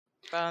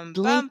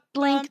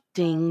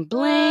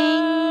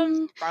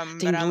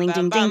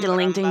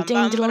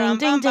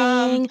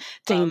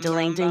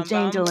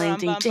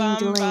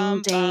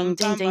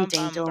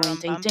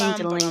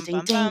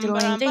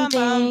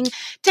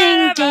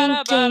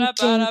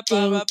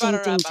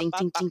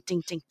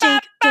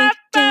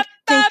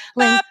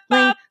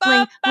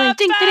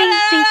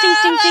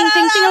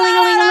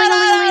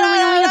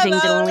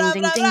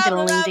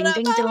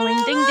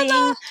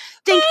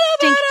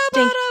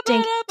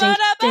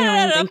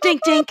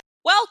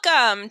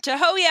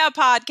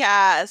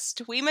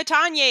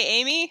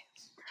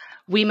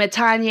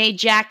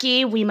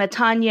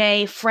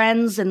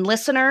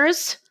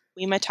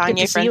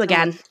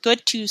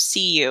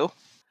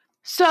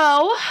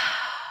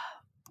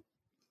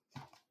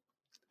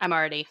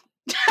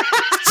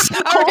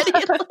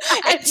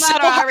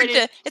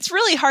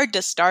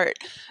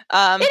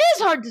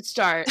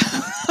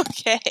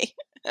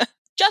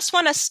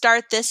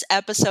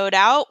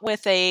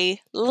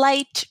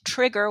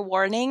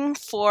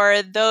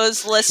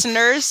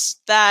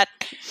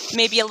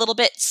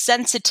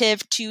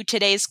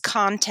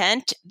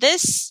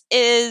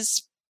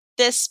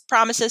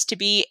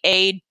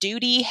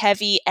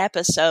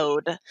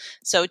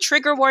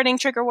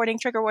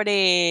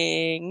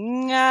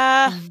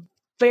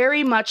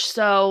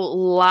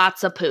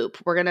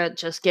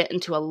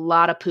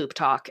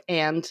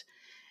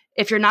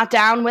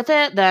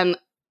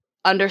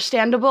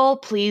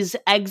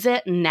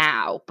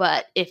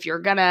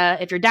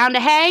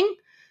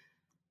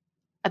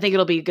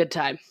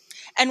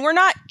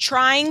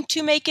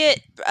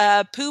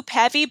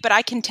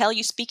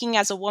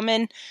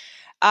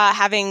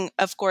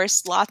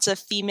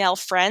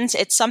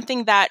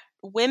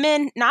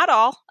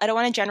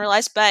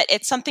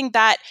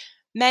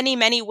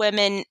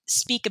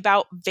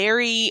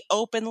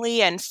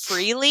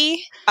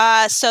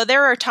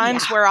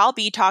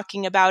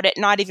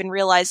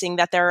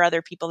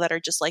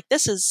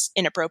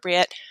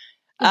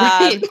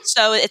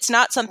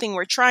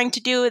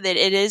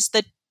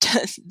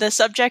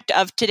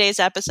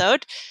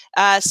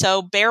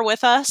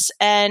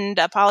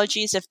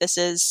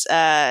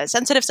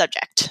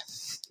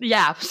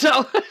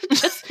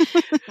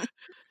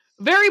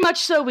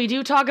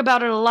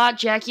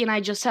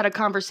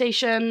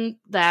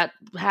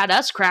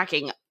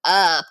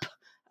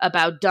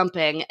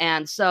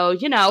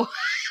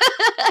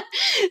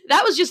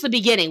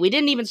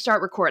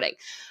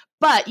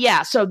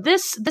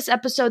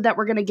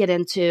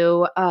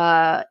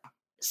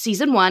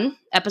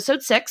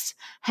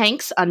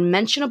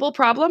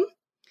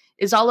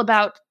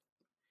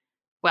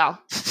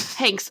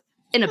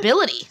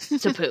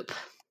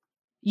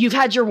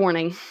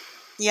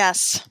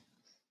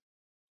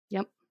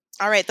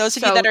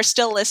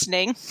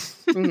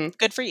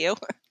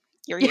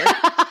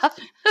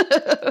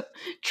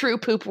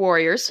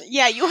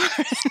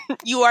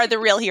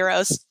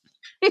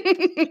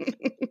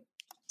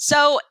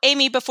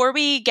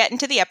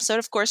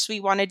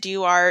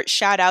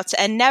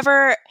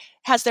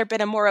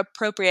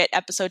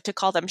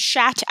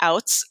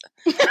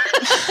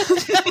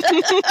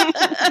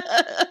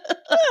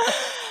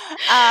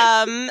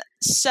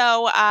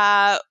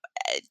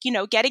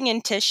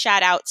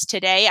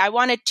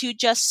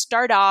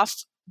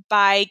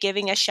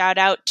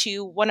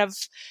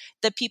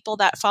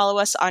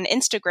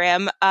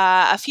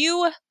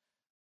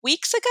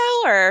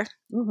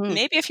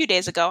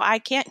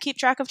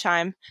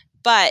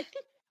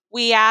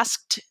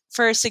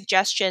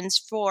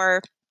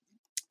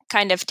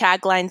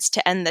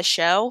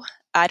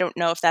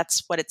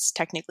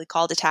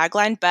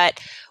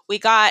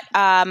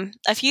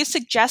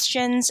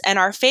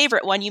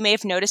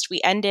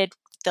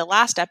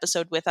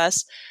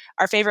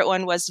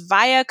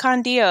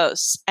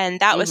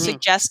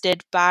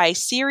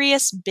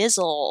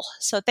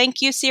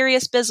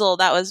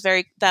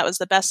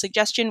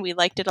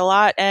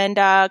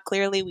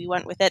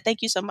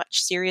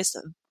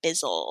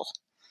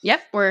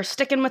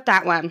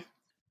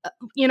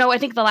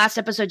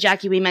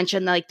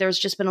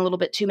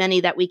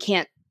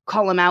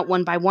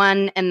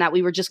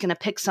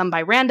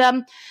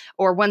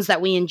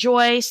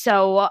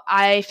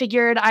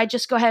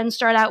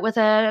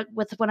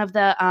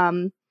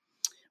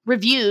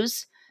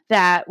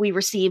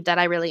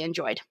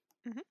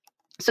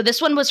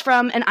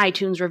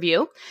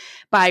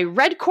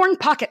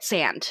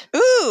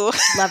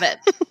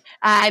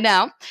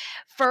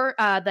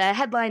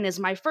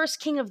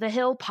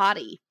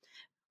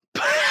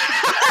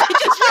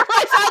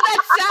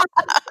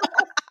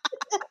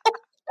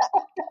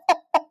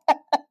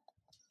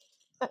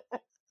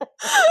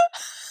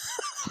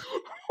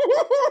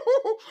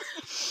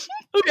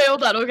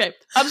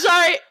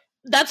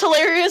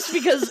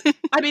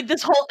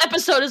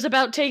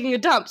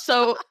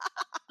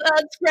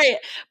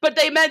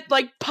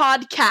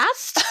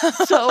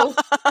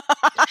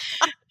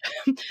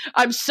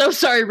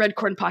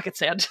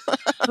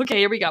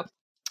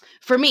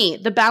For me,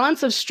 the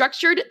balance of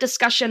structured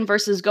discussion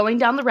versus going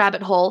down the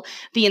rabbit hole,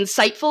 the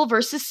insightful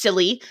versus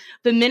silly,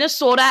 the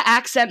Minnesota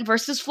accent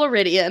versus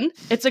Floridian.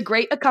 It's a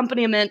great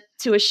accompaniment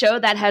to a show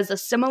that has a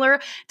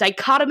similar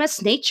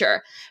dichotomous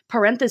nature.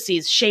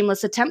 Parentheses,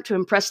 shameless attempt to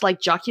impress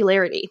like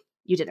jocularity.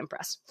 You did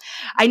impress.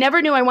 I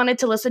never knew I wanted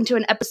to listen to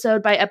an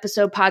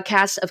episode-by-episode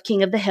podcast of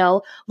King of the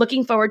Hill.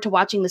 Looking forward to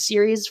watching the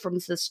series from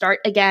the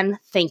start again.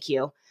 Thank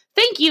you.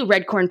 Thank you,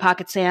 Red Corn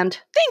Pocket Sand.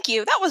 Thank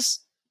you. That was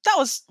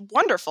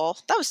wonderful.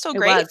 That was so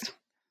great. It was.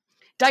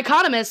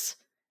 Dichotomous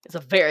is a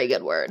very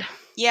good word.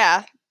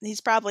 Yeah.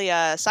 He's probably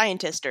a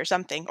scientist or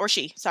something. Or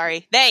she.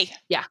 Sorry. They.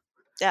 Yeah.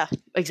 Yeah.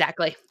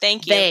 Exactly.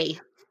 Thank you. They.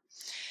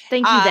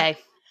 Thank you, they.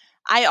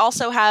 I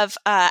also have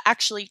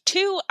actually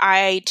 2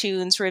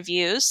 iTunes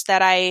reviews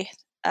that I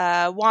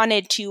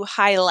wanted to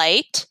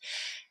highlight.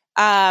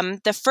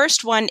 The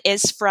first one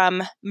is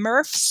from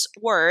Murph's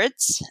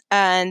Words,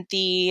 and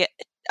the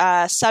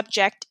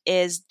subject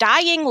is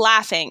Dying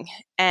Laughing,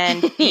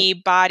 and the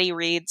body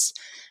reads,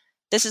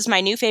 "This is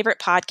my new favorite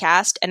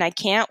podcast, and I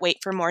can't wait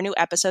for more new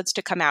episodes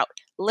to come out.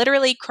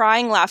 Literally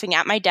crying laughing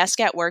at my desk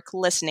at work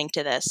listening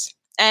to this."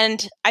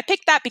 And I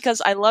picked that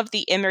because I love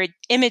the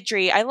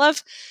imagery. I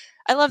love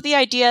the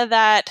idea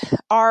that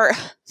our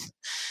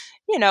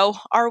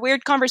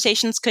weird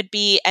conversations could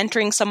be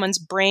entering someone's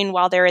brain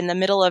while they're in the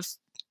middle of,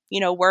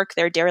 work,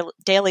 their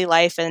daily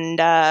life,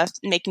 and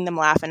making them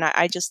laugh. And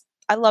I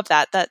love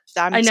that.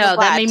 I know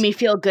that made me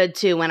feel good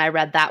too when I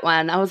read that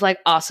one. I was like,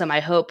 awesome.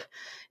 I hope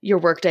your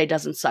workday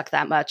doesn't suck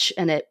that much,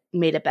 and it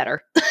made it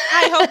better.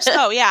 I hope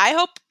so.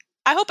 Yeah,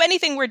 I hope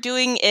anything we're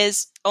doing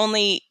is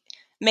only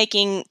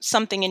making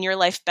something in your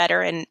life better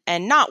and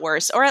not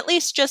worse, or at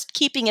least just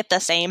keeping it the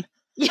same.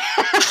 Yeah.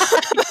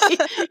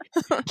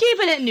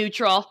 Keeping it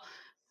neutral.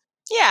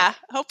 Yeah,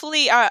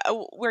 hopefully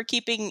we're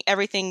keeping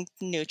everything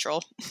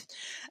neutral.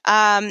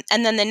 And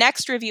then the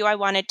next review I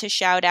wanted to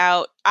shout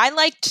out, I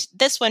liked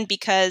this one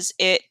because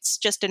it's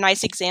just a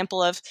nice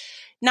example of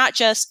not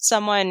just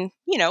someone,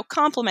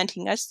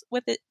 complimenting us,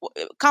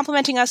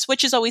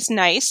 which is always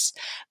nice,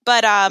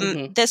 but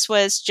this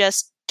was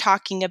just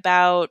talking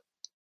about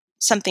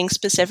something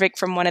specific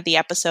from one of the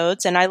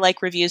episodes, and I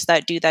like reviews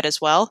that do that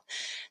as well.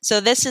 So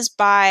this is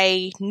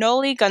by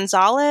Noelle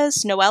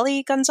Gonzalez,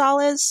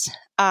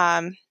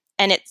 and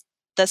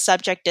the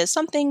subject is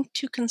something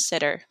to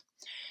consider.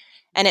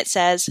 And it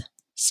says,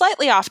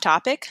 "Slightly off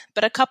topic,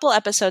 but a couple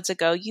episodes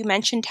ago you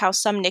mentioned how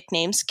some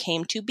nicknames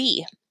came to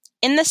be.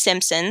 In The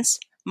Simpsons,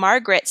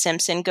 Margaret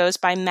Simpson goes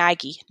by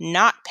Maggie,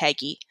 not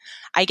Peggy.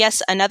 I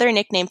guess another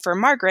nickname for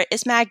Margaret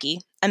is Maggie.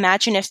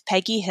 Imagine if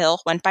Peggy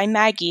Hill went by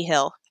Maggie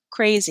Hill.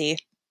 Crazy."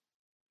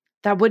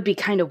 That would be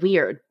kind of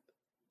weird.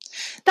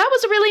 That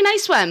was a really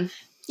nice one.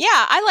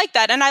 Yeah, I like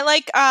that. And I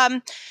like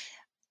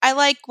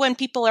when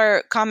people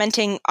are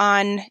commenting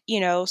on,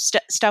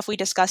 stuff we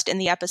discussed in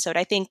the episode.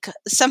 I think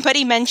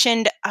somebody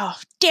mentioned, oh,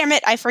 damn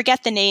it, I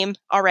forget the name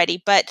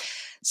already, but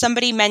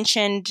somebody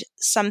mentioned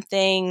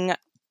something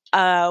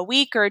a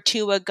week or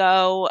 2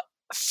 ago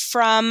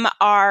from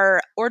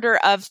our Order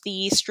of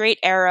the Straight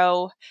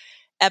Arrow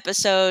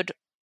episode,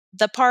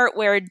 the part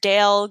where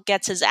Dale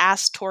gets his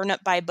ass torn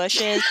up by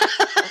bushes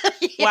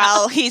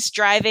while he's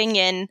driving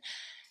in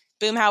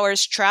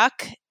Boomhauer's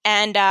truck.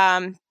 And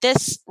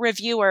this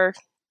reviewer...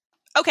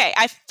 Okay,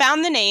 I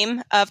found the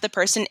name of the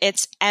person.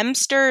 It's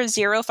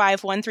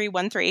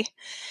Emster051313.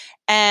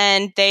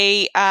 And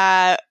they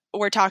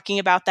were talking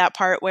about that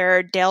part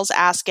where Dale's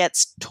ass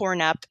gets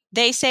torn up.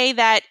 They say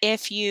that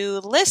if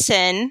you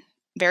listen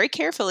very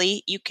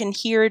carefully, you can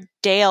hear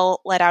Dale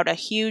let out a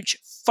huge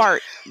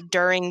fart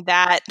during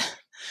that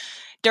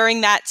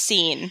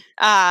scene.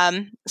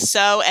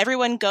 So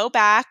everyone go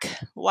back,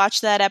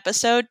 watch that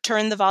episode,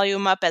 turn the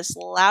volume up as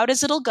loud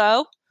as it'll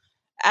go,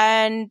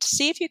 and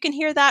see if you can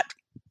hear that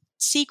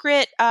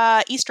secret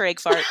Easter egg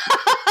fart.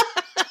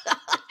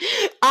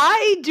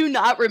 I do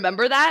not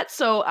remember that,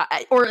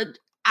 or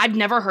I've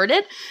never heard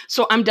it,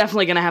 so I'm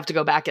definitely going to have to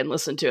go back and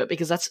listen to it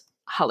because that's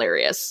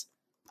hilarious.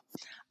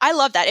 I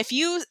love that. If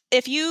you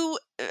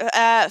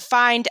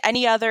find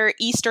any other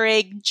Easter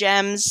egg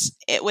gems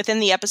within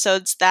the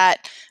episodes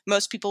that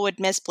most people would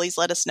miss, please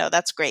let us know.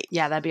 That's great.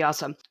 Yeah, that'd be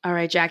awesome. All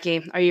right,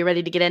 Jackie, are you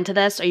ready to get into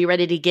this? Are you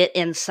ready to get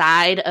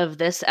inside of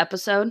this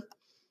episode?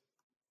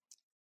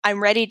 I'm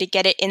ready to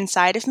get it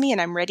inside of me, and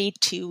I'm ready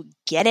to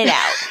get it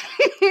out.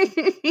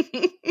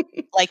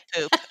 Like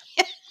poop.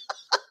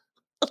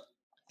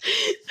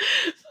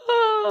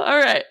 Oh, all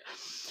right.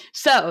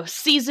 So,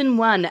 Season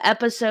 1,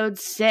 Episode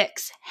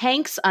 6,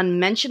 Hank's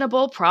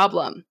Unmentionable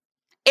Problem.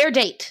 Air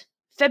date,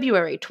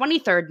 February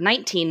 23rd,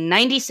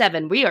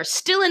 1997. We are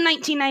still in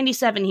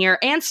 1997 here,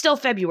 and still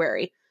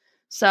February.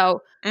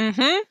 So, we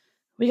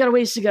got a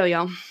ways to go,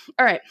 y'all.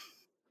 All right.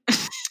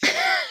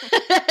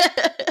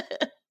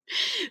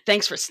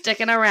 Thanks for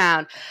sticking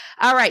around.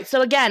 All right.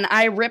 So again,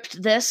 I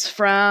ripped this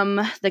from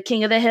the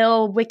King of the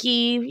Hill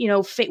wiki,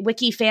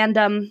 wiki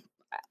fandom,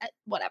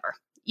 whatever.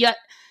 You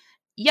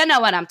know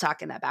what I'm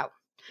talking about.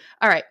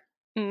 All right.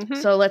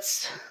 So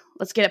let's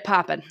get it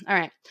popping. All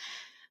right.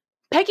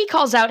 Peggy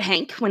calls out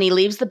Hank when he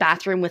leaves the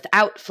bathroom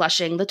without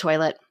flushing the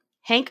toilet.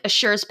 Hank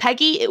assures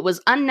Peggy it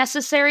was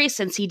unnecessary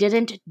since he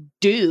didn't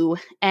do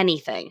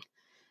anything.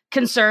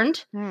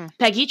 Concerned,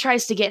 Peggy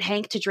tries to get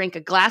Hank to drink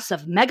a glass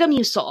of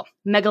Megamucil,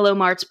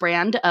 Megalomart's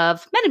brand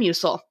of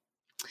Metamucil.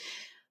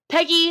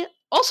 Peggy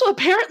also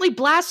apparently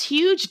blasts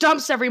huge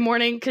dumps every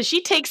morning because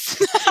she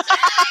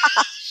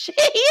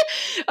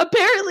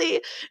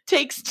apparently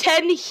takes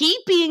 10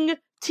 heaping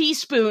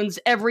teaspoons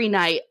every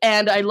night.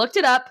 And I looked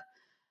it up.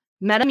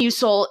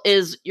 Metamucil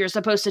is you're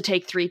supposed to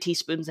take 3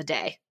 teaspoons a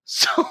day.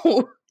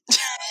 So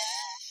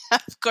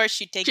of course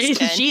she takes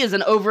 10. She is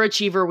an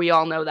overachiever. We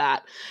all know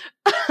that.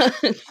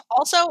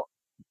 Also,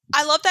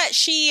 I love that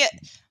she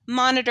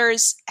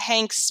monitors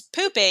Hank's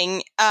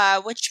pooping,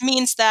 which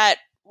means that,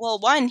 well,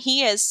 one,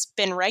 he has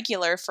been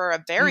regular for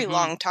a very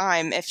long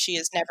time if she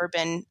has never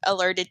been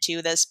alerted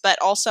to this, but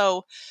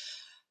also,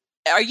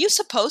 are you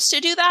supposed to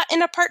do that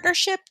in a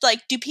partnership?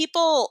 Like, do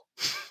people...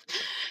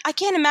 I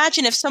can't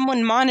imagine if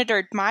someone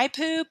monitored my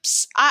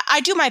poops.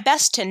 I do my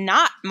best to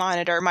not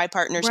monitor my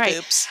partner's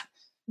poops.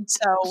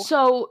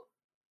 So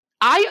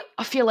I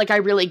feel like I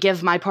really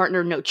give my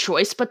partner no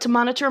choice but to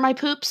monitor my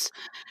poops.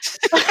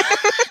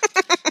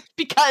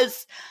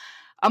 Because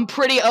I'm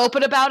pretty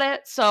open about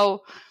it.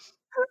 So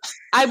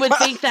I would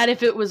think that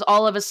if it was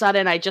all of a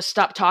sudden I just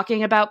stopped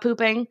talking about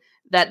pooping,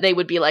 that they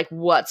would be like,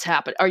 what's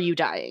happened? Are you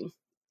dying?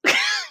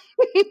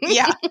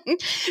 Yeah.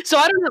 So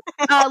I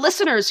don't know.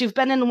 Listeners who've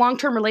been in a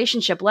long-term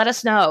relationship, let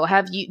us know.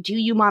 Do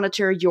you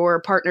monitor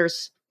your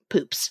partner's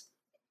poops?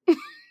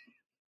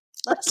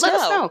 Let us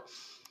know.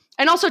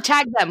 And also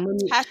tag them when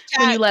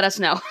you let us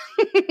know.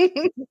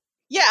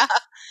 Yeah.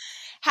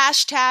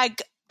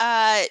 Hashtag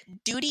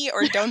duty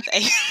or don't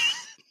they?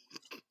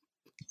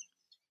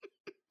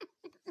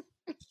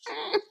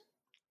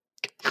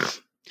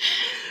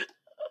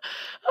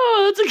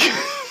 Oh,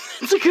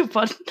 that's a good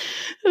one.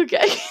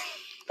 Okay.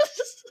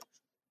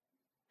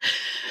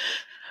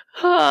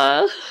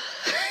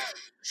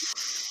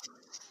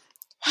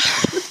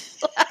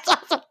 That's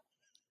awesome.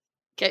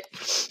 Okay.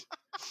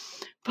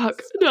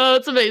 Fuck. No,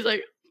 it's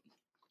amazing.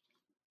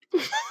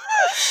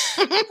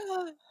 All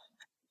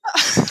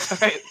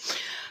right.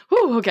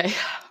 Whew, okay.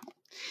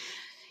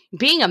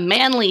 Being a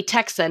manly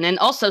Texan and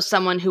also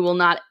someone who will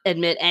not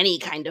admit any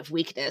kind of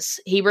weakness,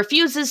 he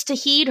refuses to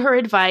heed her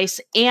advice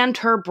and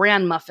her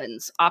bran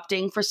muffins,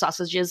 opting for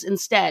sausages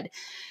instead.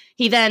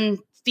 He then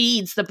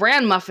feeds the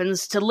bran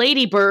muffins to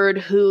Ladybird,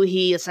 who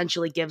he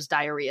essentially gives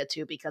diarrhea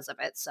to because of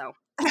it. So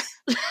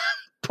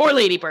poor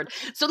Ladybird.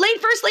 So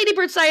first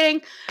Ladybird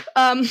sighting.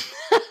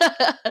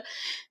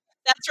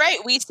 That's right.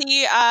 We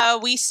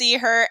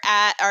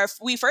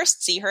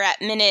first see her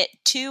at minute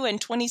 2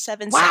 and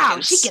 27 seconds. Wow,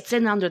 she gets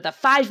in under the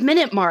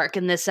 5-minute mark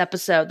in this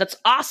episode. That's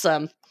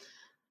awesome.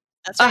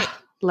 That's right.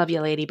 Love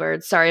you,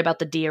 Ladybird. Sorry about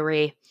the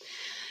diarrhea.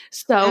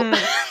 So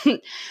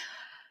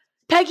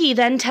Peggy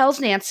then tells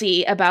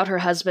Nancy about her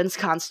husband's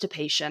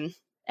constipation.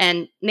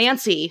 And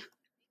Nancy,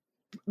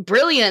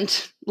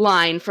 brilliant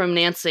line from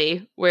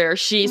Nancy, where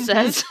she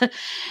says,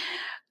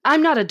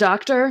 I'm not a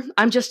doctor.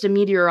 I'm just a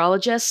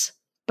meteorologist.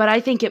 But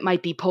I think it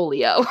might be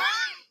polio.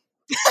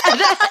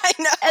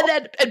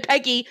 and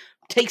Peggy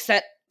takes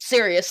that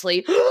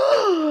seriously.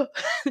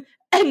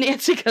 And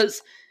Nancy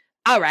goes,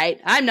 all right,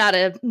 I'm not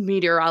a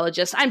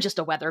meteorologist. I'm just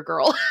a weather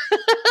girl.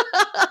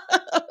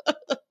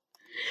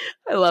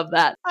 I love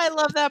that. I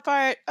love that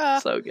part.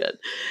 So good.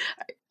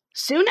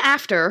 Soon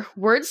after,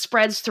 word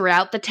spreads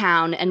throughout the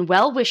town, and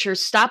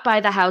well-wishers stop by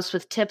the house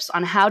with tips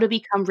on how to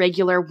become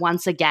regular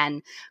once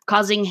again,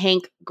 causing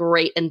Hank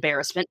great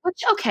embarrassment.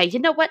 Which, okay, you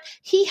know what?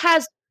 He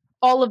has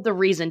all of the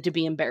reason to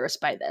be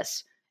embarrassed by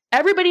this.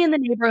 Everybody in the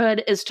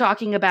neighborhood is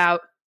talking about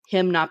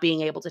him not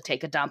being able to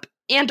take a dump.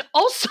 And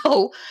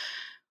also,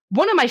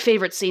 one of my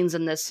favorite scenes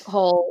in this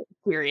whole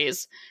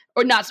series,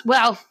 or not,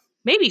 well,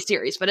 maybe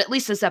series, but at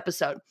least this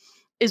episode,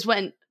 is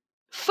when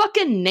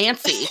fucking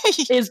Nancy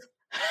is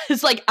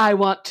like, I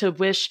want to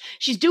wish.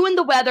 She's doing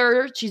the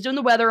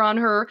weather on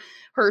her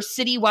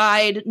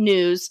citywide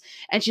news,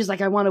 and she's like,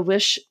 I want to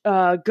wish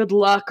good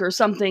luck or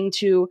something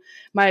to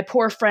my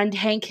poor friend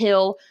Hank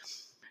Hill,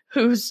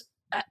 who's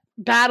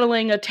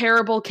battling a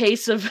terrible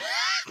case of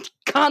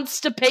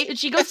constipation.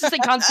 She goes to say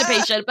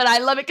constipation, but I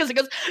love it because it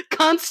goes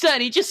consta,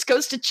 and he just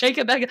goes to check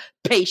a bag of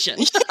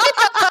patient.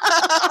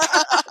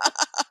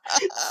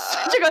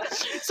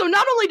 So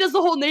not only does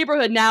the whole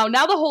neighborhood now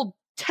the whole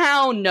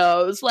town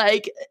knows,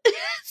 like,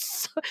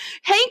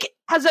 Hank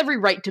has every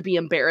right to be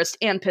embarrassed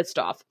and pissed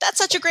off. That's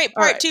such a great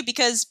part, too,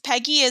 because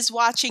Peggy is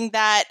watching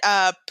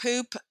that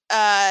poop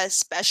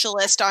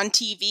specialist on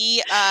TV,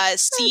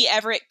 C.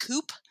 Everett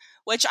Koop,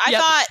 which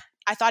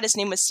I thought his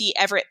name was C.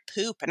 Everett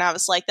Poop, and I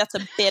was like, that's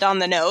a bit on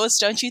the nose,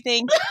 don't you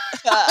think,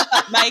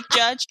 Mike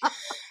Judge?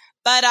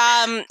 But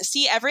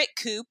C. Everett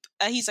Koop,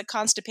 he's a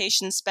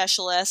constipation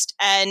specialist,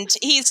 and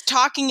he's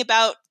talking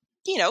about,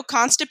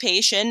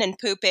 constipation and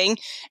pooping,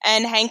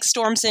 and Hank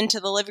storms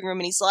into the living room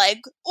and he's like,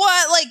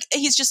 what? Like,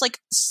 he's just like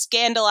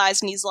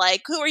scandalized, and he's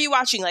like, who are you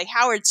watching? Like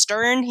Howard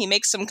Stern? He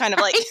makes some kind of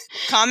like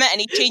comment,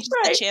 and he changes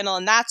the channel,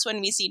 and that's when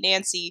we see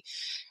Nancy.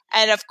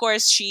 And of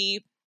course,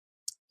 she,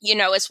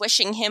 is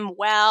wishing him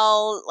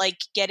well, like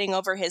getting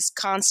over his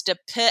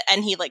constipation,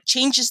 and he like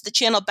changes the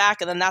channel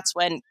back, and then that's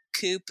when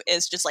Coop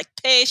is just like,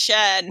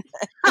 patient.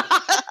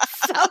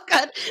 So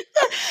good.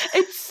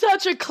 It's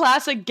such a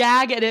classic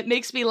gag, and it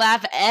makes me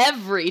laugh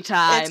every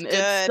time.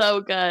 It's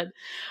so good.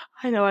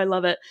 I know, I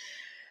love it.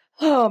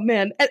 Oh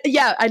man,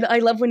 yeah, I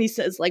love when he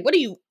says like,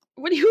 who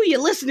are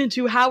you listening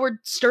to, Howard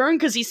Stern?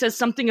 Because he says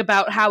something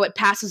about how it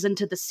passes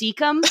into the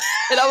cecum,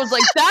 and I was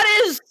like,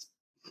 that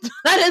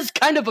is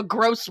kind of a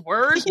gross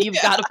word.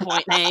 You've got a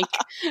point, Hank.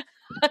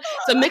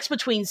 It's a mix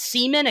between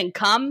semen and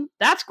cum.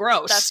 That's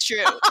gross. That's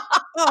true.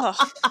 Oh.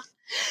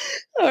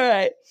 All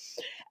right.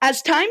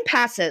 As time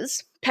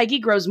passes, Peggy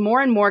grows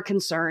more and more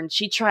concerned.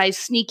 She tries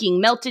sneaking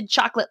melted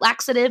chocolate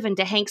laxative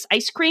into Hank's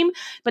ice cream,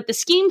 but the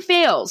scheme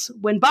fails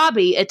when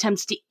Bobby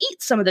attempts to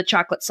eat some of the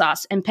chocolate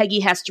sauce, and Peggy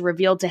has to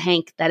reveal to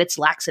Hank that it's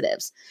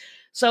laxatives.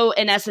 So,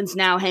 in essence,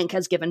 now Hank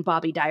has given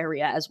Bobby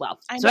diarrhea as well.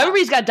 So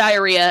everybody's got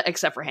diarrhea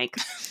except for Hank.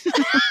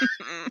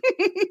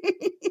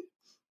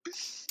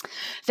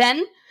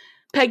 Then,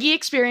 Peggy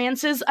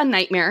experiences a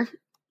nightmare,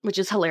 which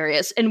is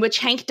hilarious, in which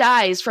Hank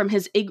dies from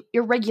his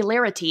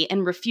irregularity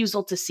and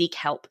refusal to seek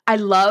help. I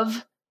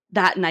love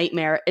that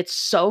nightmare. It's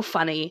so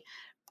funny.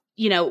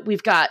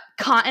 We've got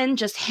Cotton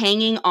just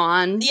hanging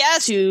on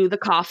to the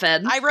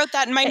coffin. I wrote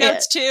that in my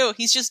notes too.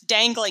 He's just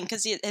dangling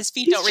because his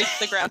feet don't reach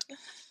the ground.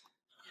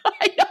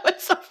 I know,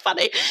 it's so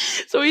funny.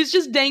 So he's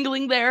just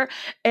dangling there,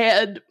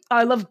 and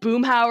I love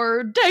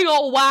Boomhauer, dang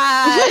old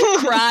wide,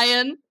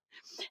 crying.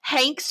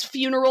 Hank's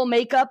funeral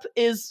makeup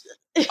is...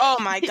 Oh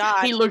my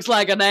God. He looks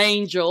like an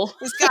angel.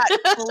 He's got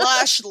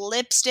blush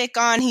lipstick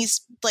on.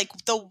 He's like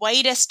the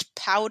whitest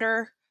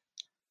powder.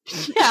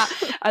 Yeah,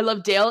 I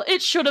love Dale.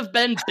 It should have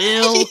been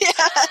Bill.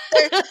 Yeah,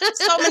 there's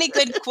so many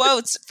good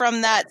quotes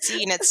from that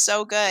scene. It's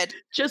so good.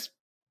 Just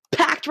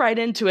packed right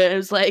into it. It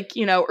was like,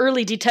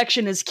 early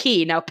detection is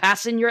key. Now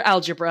pass in your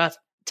algebra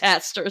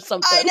test or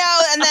something. I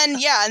know. And then,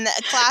 and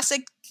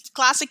the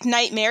classic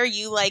nightmare.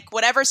 You like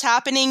whatever's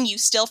happening, you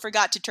still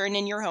forgot to turn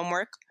in your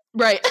homework.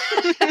 Right.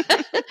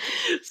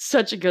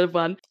 Such a good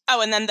one.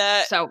 Oh, and then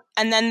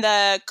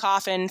the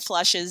coffin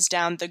flushes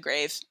down the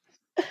grave.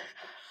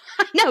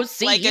 I know,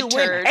 see, like you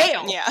in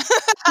hell. Yeah.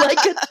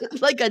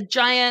 like a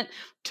giant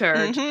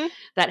turd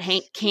that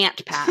Hank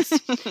can't pass.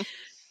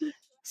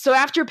 So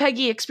after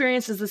Peggy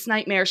experiences this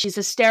nightmare, she's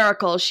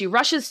hysterical. She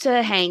rushes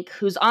to Hank,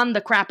 who's on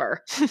the crapper,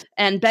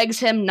 and begs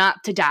him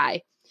not to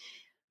die.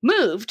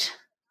 Moved,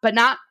 but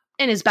not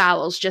in his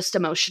bowels, just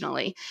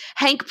emotionally,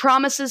 Hank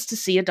promises to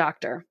see a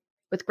doctor.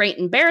 With great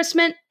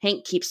embarrassment,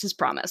 Hank keeps his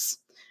promise.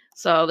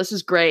 So this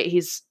is great.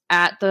 He's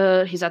at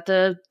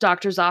the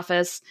doctor's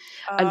office.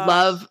 I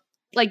love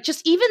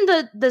just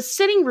even the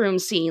sitting room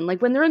scene,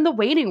 like when they're in the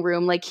waiting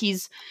room, like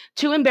he's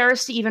too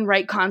embarrassed to even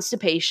write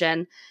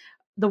constipation.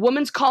 The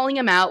woman's calling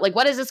him out, like,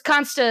 what is this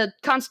consta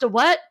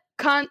what?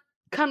 Con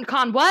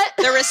what?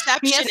 The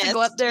receptionist. He has to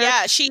go up there.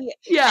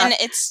 Yeah, and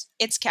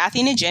it's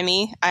Kathy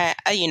Najimy.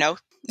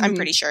 I'm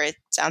pretty sure it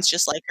sounds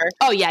just like her.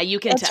 Oh yeah, you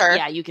can tell. Her.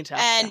 Yeah, you can tell.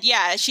 And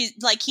she's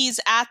like, he's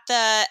at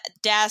the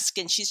desk,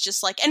 and she's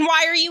just like, and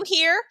why are you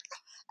here?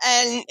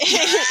 And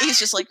he's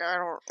just like, I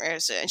don't.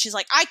 And she's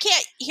like, I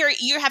can't hear it.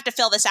 You have to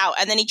fill this out.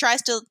 And then he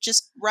tries to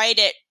just write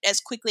it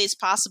as quickly as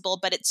possible,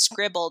 but it's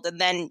scribbled.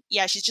 And then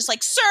she's just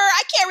like, sir,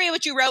 I can't read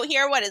what you wrote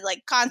here. What is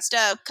like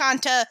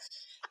conta?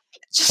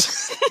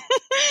 Just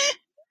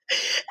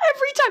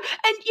every time.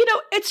 And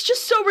it's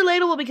just so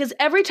relatable because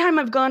every time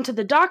I've gone to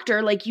the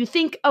doctor, like you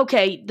think,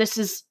 okay, this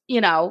is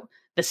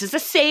a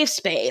safe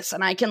space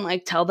and I can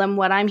like tell them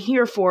what I'm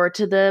here for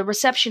to the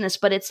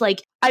receptionist. But it's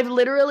like, I've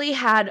literally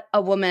had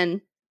a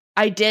woman,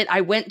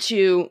 I went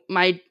to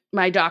my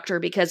doctor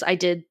because I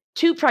did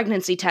 2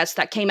 pregnancy tests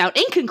that came out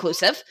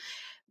inconclusive,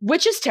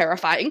 which is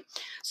terrifying.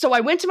 So I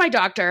went to my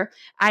doctor.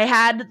 I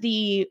had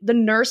the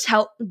nurse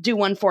help do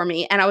one for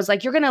me. And I was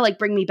like, you're going to like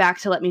bring me back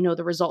to let me know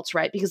the results,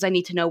 right? Because I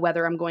need to know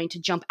whether I'm going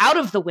to jump out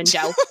of the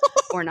window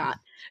or not.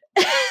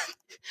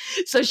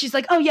 So she's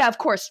like, oh yeah, of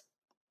course.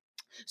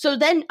 So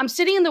then I'm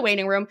sitting in the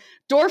waiting room,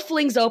 door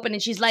flings open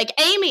and she's like,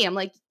 Amy. I'm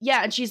like,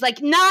 yeah. And she's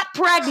like, not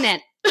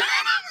pregnant.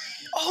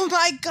 Oh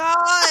my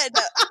God.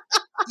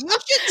 You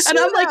should sue and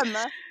I'm like, them.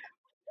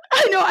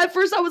 I know. At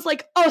first I was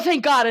like, oh,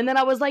 thank God. And then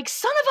I was like,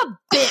 son of a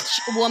bitch,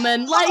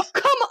 woman. Like,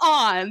 come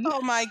on.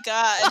 Oh my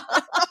God.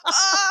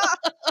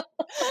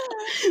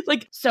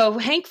 So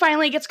Hank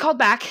finally gets called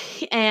back.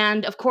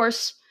 And of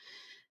course,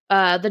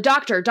 the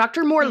doctor,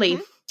 Dr. Morley,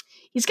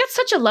 he's got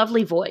such a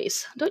lovely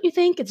voice. Don't you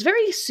think? It's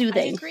very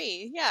soothing. I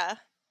agree. Yeah.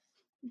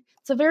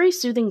 It's a very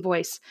soothing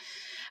voice,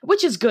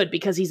 which is good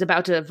because he's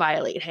about to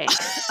violate Hank.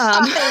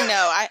 I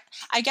know.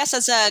 I guess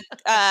as a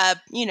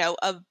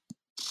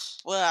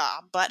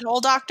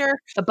butthole doctor,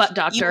 a butt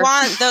doctor, you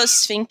want those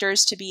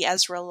sphincters to be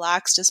as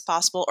relaxed as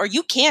possible, or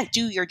you can't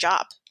do your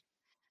job.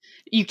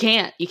 You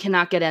can't. You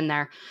cannot get in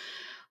there.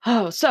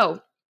 Oh,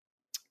 so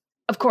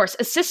of course,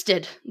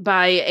 assisted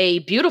by a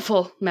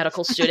beautiful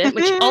medical student,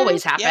 which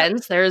always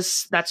happens. Yep.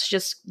 That's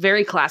just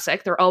very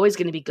classic. They're always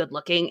going to be good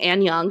looking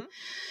and young.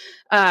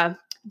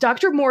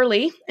 Dr.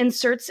 Morley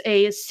inserts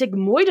a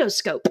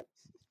sigmoidoscope,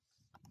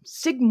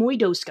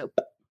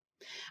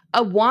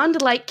 a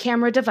wand-like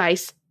camera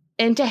device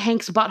into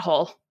Hank's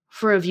butthole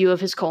for a view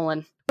of his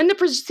colon. When the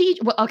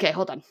procedure... Well, okay,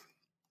 hold on.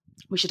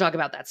 We should talk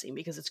about that scene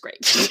because it's great.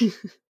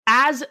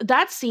 As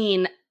that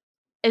scene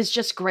is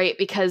just great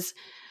because,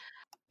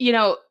 you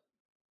know,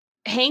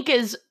 Hank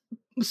is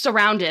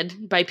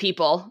surrounded by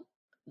people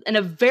in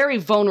a very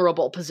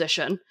vulnerable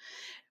position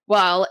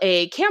while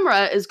a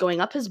camera is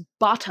going up his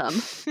bottom.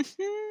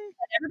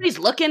 Everybody's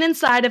looking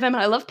inside of him.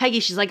 And I love Peggy.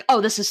 She's like,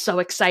 oh, this is so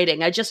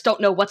exciting. I just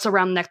don't know what's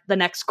around the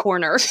next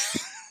corner.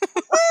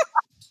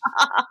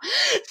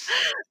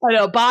 I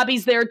know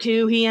Bobby's there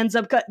too. He ends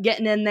up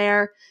getting in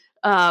there.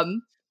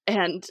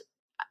 And,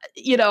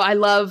 you know,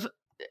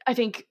 I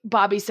think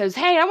Bobby says,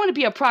 hey, I want to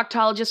be a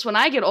proctologist when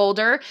I get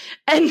older.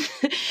 And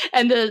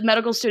the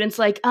medical student's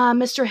like,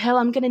 Mr. Hill,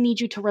 I'm going to need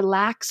you to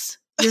relax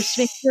your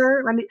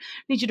sphincter. I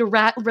need you to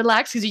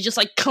relax because he just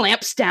like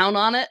clamps down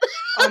on it.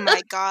 Oh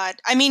my God.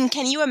 I mean,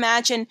 can you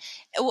imagine?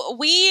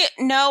 We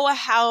know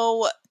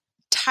how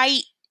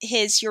tight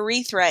his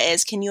urethra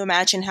is. Can you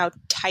imagine how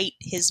tight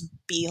his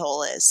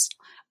beehole is?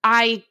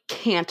 I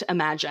can't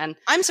imagine.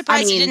 I'm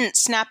surprised he didn't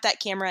snap that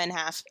camera in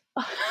half.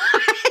 I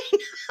know.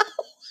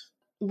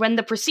 When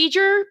the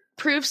procedure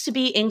proves to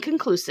be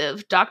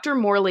inconclusive, Dr.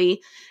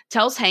 Morley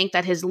tells Hank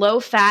that his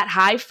low-fat,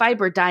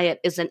 high-fiber diet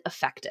isn't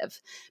effective.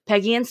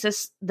 Peggy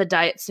insists the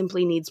diet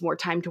simply needs more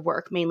time to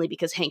work, mainly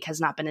because Hank has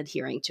not been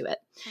adhering to it.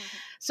 Mm-hmm.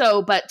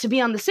 So, but to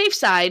be on the safe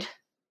side,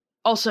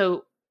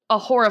 also a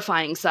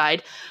horrifying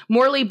side,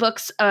 Morley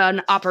books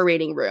an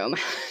operating room.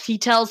 He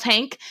tells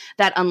Hank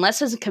that unless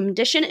his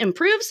condition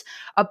improves,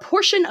 a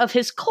portion of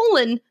his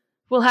colon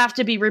will have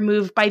to be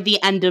removed by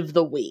the end of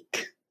the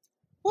week.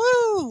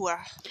 Woo!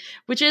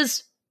 Which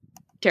is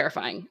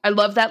terrifying. I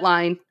love that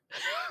line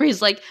where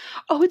he's like,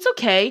 oh, it's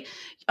okay.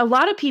 A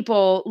lot of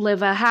people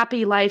live a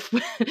happy life,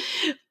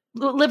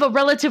 live a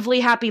relatively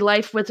happy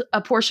life with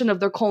a portion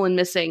of their colon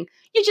missing.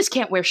 You just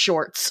can't wear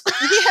shorts.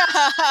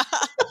 Yeah.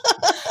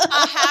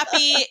 A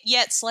happy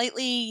yet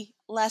slightly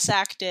less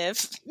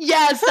active.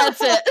 Yes,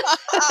 that's it.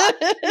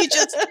 You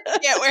just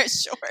can't wear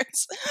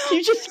shorts.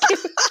 You just can't.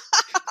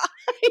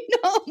 I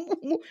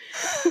know.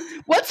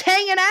 What's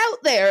hanging out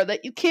there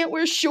that you can't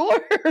wear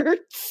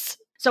shorts?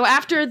 So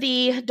after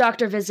the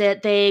doctor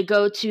visit, they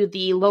go to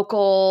the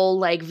local,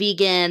 like,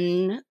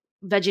 vegan,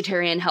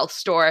 vegetarian health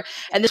store.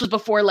 And this was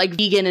before, like,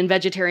 vegan and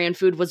vegetarian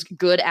food was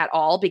good at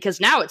all,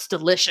 because now it's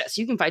delicious.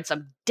 You can find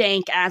some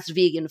dank-ass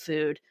vegan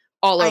food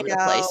all over the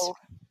place.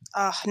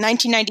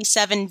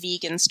 1997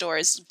 vegan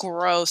stores.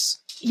 Gross.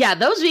 Yeah,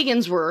 those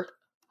vegans were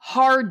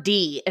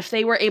hardy. If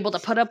they were able to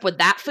put up with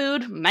that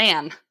food,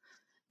 man,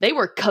 they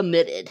were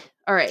committed.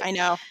 All right. I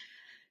know.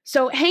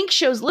 So Hank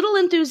shows little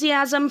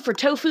enthusiasm for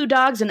tofu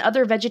dogs and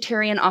other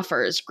vegetarian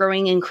offers.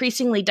 Growing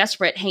increasingly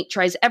desperate, Hank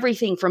tries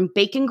everything from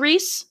bacon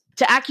grease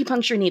to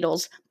acupuncture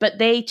needles, but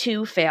they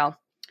too fail.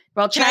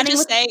 While Can I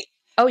just say?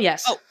 Oh,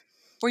 yes. Oh,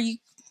 were you?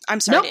 I'm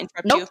sorry to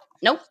interrupt you.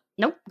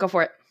 Nope. Go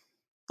for it.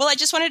 Well, I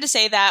just wanted to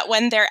say that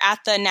when they're at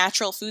the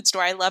natural food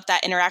store, I love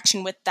that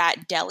interaction with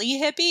that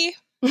deli hippie.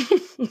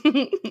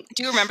 Do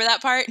you remember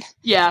that part?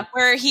 Yeah.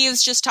 Where he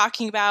was just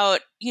talking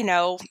about,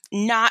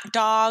 not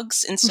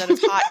dogs instead of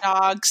hot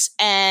dogs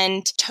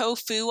and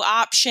tofu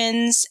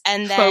options.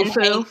 And then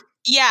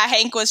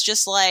Hank was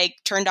just like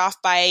turned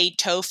off by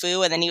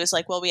tofu. And then he was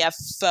like, well, we have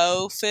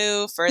faux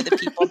fu for the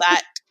people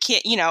that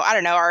can't, I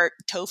don't know, are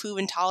tofu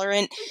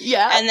intolerant.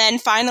 Yeah. And then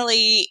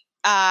finally,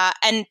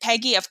 and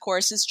Peggy, of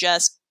course, is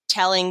just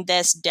telling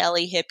this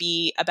deli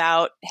hippie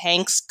about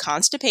Hank's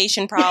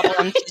constipation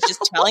problem. She's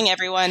just telling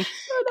everyone.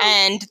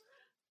 And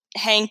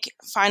Hank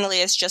finally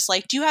is just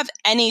like, do you have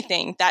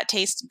anything that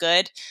tastes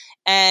good?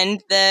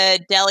 And the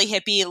deli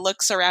hippie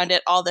looks around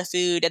at all the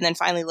food and then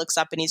finally looks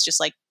up and he's just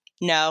like,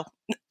 no.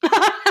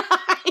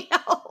 I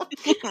know.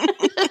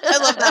 I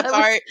love that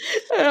part.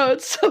 I know,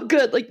 it's so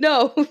good. Like,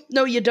 no,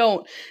 you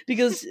don't.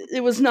 Because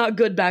it was not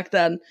good back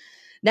then.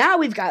 Now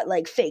we've got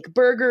like fake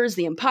burgers,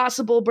 the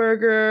Impossible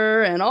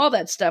Burger, and all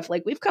that stuff.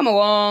 Like, we've come a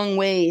long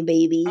way,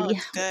 baby. Oh,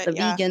 it's good,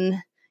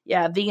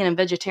 vegan and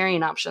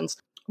vegetarian options.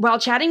 While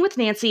chatting with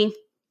Nancy,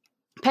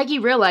 Peggy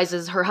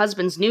realizes her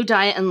husband's new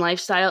diet and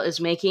lifestyle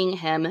is making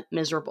him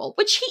miserable,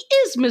 which he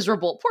is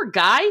miserable. Poor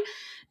guy.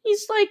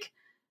 He's like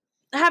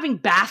having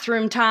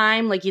bathroom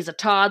time, like he's a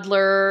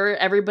toddler.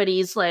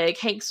 Everybody's like,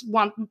 Hank's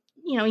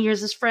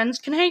here's his friends.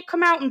 Can Hank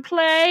come out and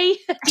play?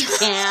 He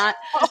can't.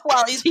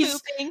 While he's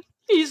pooping.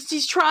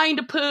 He's trying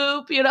to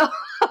poop,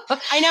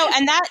 I know,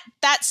 and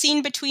that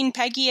scene between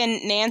Peggy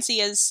and Nancy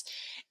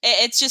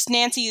it's just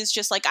Nancy is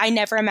just like, I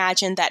never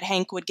imagined that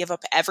Hank would give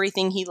up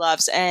everything he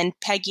loves, and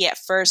Peggy at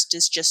first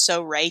is just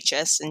so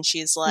righteous, and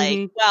she's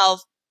like,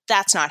 well,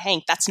 that's not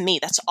Hank, that's me,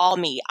 that's all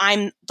me.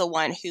 I'm the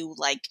one who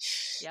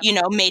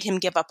made him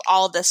give up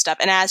all of this stuff.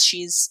 And as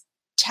she's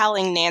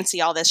telling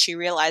Nancy all this, she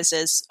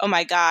realizes, oh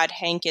my God,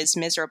 Hank is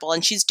miserable,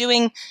 and she's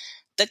doing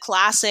the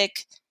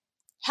classic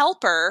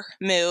helper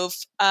move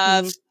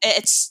of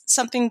it's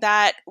something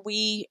that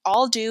we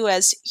all do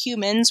as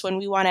humans when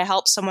we want to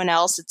help someone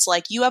else. It's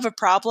like, you have a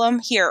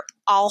problem, here,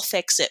 I'll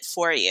fix it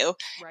for you.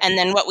 Right. And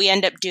then what we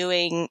end up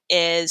doing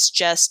is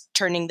just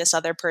turning this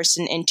other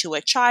person into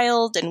a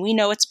child, and we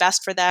know it's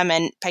best for them,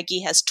 and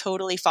Peggy has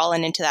totally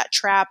fallen into that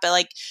trap. But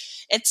like,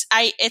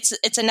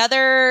 it's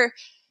another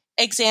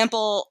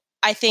example,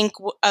 I think,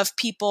 of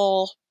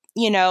people,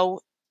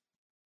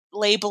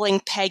 labeling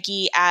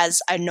Peggy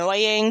as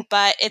annoying,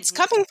 but it's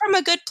coming from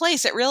a good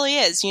place. It really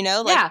is,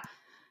 like, yeah,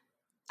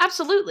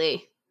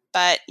 absolutely.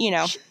 But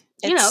it's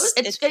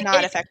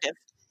not effective.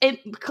 It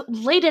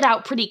laid it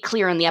out pretty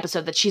clear in the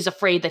episode that she's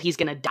afraid that he's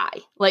going to die.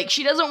 Like,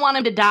 she doesn't want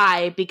him to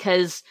die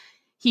because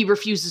he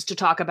refuses to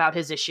talk about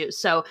his issues.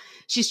 So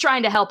she's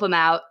trying to help him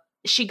out.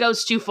 She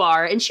goes too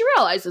far, and she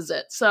realizes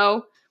it.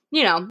 So,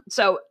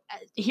 so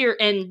here,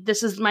 and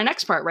this is my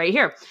next part right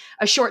here.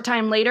 A short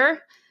time later,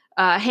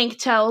 Hank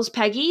tells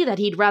Peggy that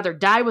he'd rather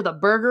die with a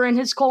burger in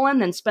his colon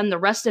than spend the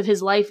rest of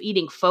his life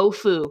eating faux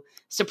foo.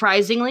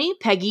 Surprisingly,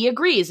 Peggy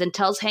agrees and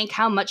tells Hank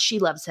how much she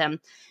loves him.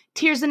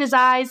 Tears in his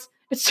eyes.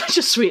 It's such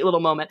a sweet little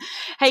moment.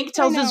 Hank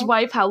tells his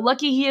wife how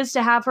lucky he is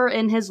to have her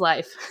in his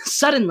life.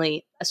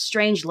 Suddenly, a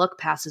strange look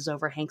passes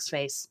over Hank's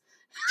face.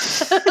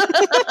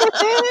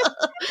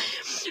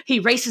 He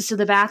races to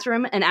the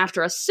bathroom, and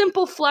after a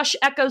simple flush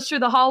echoes through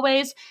the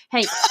hallways,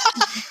 Hank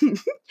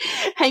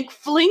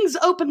flings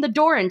open the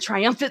door and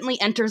triumphantly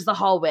enters the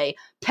hallway.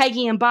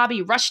 Peggy and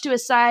Bobby rush to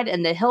his side,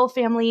 and the Hill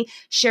family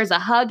shares a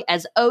hug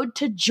as Ode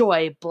to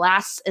Joy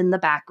blasts in the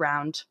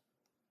background.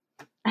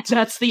 And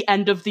that's the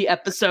end of the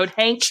episode.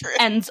 Hank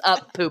ends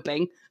up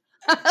pooping.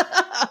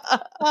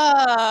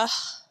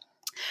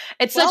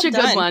 It's such a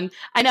good one.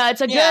 I know,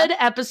 it's a good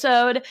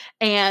episode,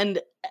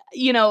 and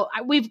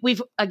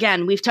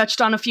we've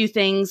touched on a few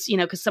things,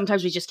 because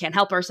sometimes we just can't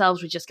help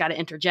ourselves. We just got to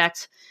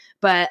interject.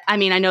 But I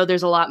mean, I know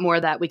there's a lot more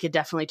that we could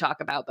definitely talk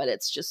about, but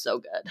it's just so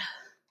good.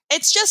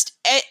 It's just,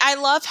 I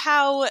love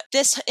how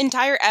this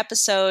entire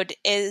episode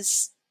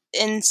is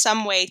in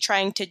some way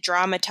trying to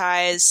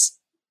dramatize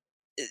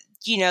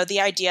the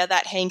idea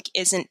that Hank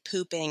isn't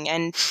pooping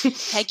and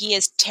Peggy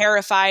is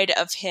terrified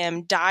of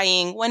him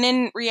dying, when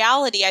in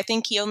reality, I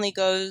think he only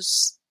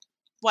goes,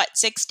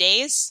 6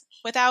 days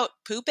without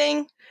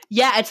pooping?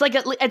 Yeah, it's like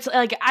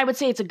I would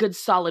say it's a good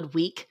solid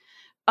week.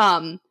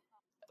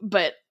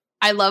 But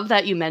I love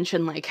that you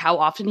mentioned like how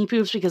often he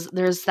poops, because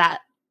there's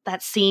that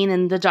scene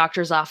in the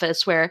doctor's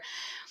office where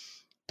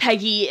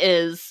Peggy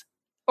is,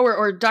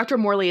 or Dr.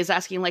 Morley is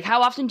asking like,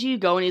 how often do you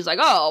go? And he's like,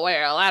 oh,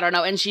 well, I don't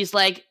know. And she's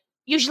like,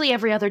 usually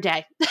every other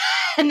day.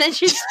 and then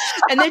she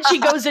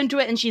goes into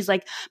it and she's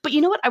like, but you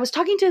know what? I was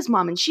talking to his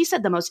mom and she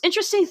said the most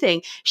interesting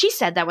thing. She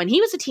said that when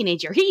he was a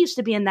teenager, he used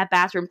to be in that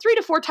bathroom 3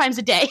 to 4 times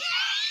a day.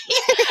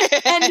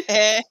 And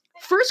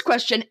first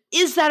question,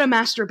 is that a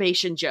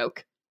masturbation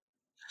joke?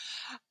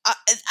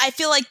 I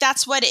feel like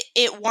that's what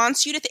it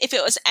wants you to if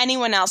it was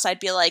anyone else, I'd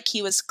be like,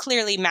 he was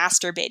clearly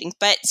masturbating.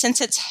 But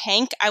since it's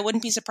Hank, I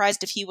wouldn't be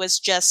surprised if he was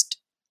just,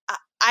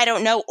 I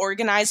don't know,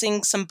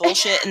 organizing some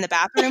bullshit in the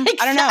bathroom. Exactly.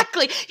 I don't know.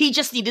 He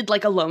just needed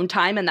like alone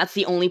time, and that's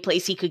the only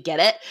place he could get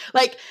it.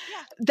 Like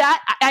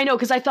that, I know,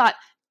 because I thought,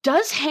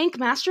 does Hank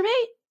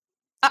masturbate?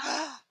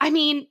 I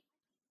mean,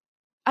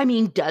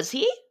 does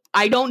he?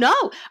 I don't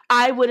know.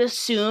 I would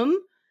assume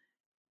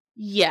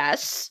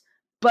yes,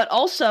 but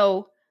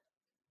also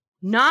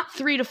not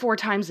 3 to 4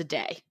 times a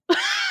day.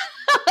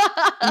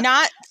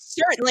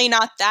 Certainly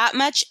not that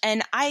much,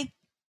 and I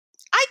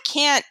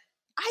can't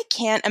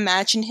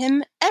imagine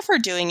him ever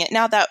doing it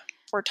now that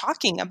we're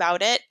talking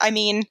about it. I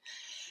mean,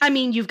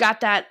 you've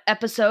got that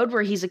episode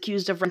where he's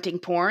accused of renting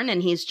porn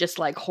and he's just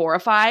like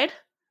horrified.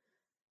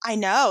 I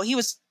know. He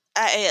was,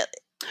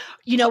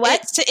 you know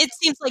what? It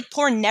seems like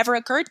porn never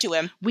occurred to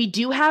him. We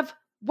do have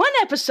one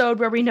episode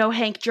where we know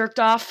Hank jerked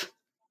off.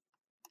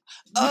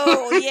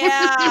 Oh,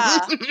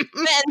 yeah.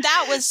 Man,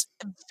 that was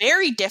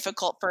very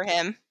difficult for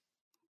him.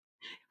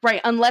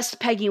 Right. Unless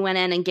Peggy went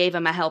in and gave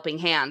him a helping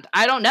hand.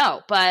 I don't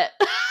know, but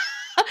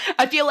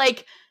I feel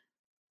like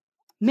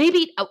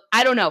maybe,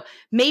 I don't know.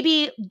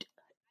 Maybe,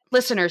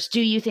 listeners, do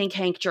you think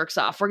Hank jerks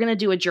off? We're going to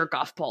do a jerk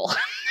off poll.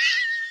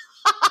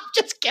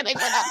 Just kidding.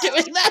 We're not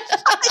doing that.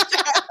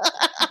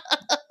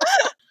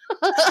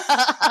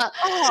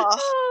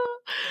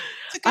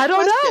 I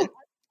don't know.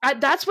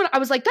 That's what I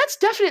was like. That's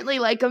definitely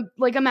like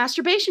a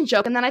masturbation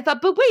joke. And then I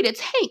thought, but wait, it's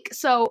Hank.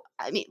 So,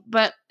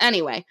 but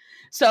anyway,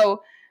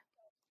 so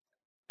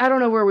I don't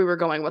know where we were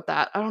going with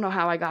that. I don't know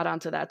how I got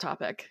onto that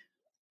topic.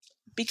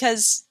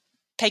 Because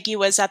Peggy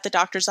was at the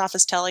doctor's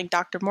office telling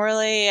Dr.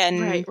 Morley,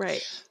 and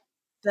right.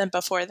 Then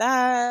before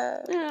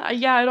that,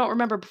 yeah, I don't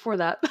remember before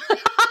that.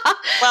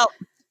 Well,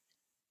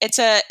 it's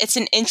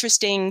an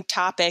interesting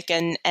topic,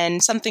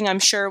 and something I'm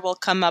sure will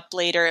come up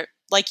later,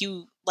 like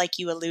you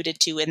alluded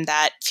to in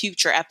that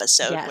future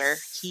episode, yes, where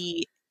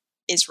he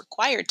is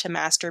required to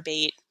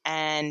masturbate,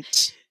 and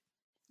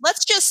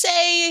let's just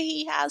say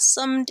he has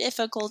some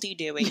difficulty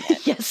doing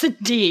it. Yes,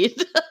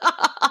 indeed.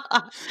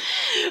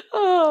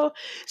 Oh,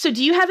 so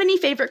do you have any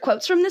favorite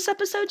quotes from this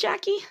episode,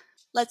 Jackie?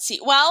 Let's see.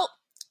 Well,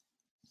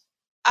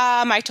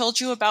 I told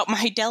you about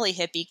my deli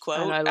hippie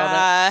quote. I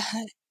love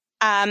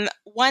it.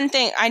 One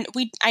thing I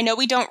know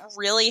we don't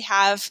really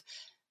have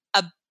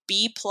a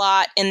B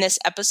plot in this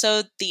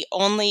episode. The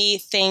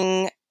only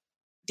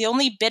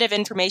bit of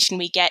information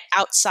we get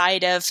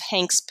outside of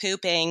Hank's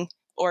pooping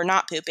or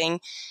not pooping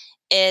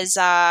is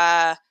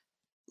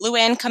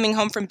Luann coming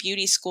home from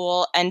beauty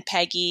school, and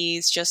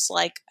Peggy's just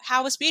like,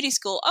 how was beauty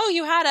school? Oh,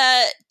 you had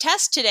a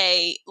test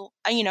today,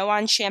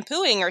 on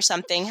shampooing or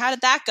something. How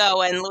did that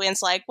go? And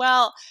Luann's like,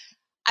 well,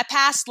 I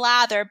passed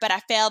lather, but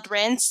I failed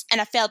rinse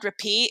and I failed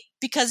repeat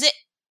because it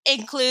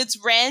includes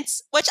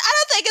rinse, which I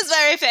don't think is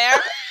very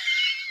fair.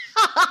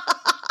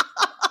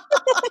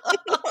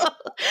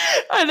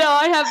 I know,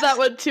 I have that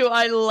one too.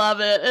 I love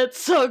it. It's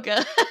so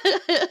good.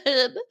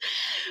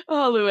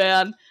 Oh,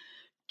 Luann.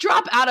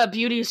 Drop out of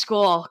beauty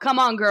school. Come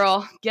on,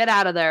 girl. Get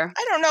out of there.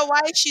 I don't know why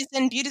she's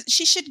in beauty.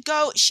 She should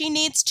go. She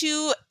needs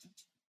to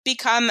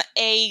become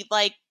a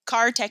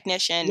car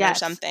technician or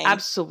something.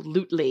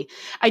 Absolutely.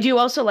 I do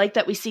also like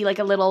that we see like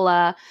a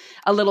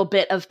little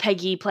bit of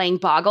Peggy playing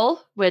Boggle,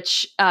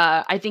 which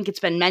I think it's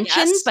been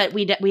mentioned, but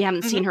we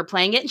haven't seen her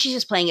playing it, and she's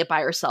just playing it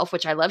by herself,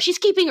 which I love. She's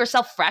keeping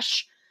herself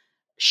fresh,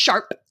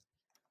 sharp.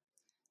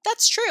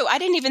 That's true. I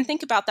didn't even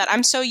think about that.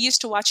 I'm so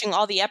used to watching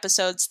all the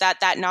episodes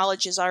that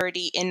knowledge is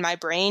already in my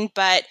brain.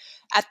 But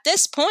at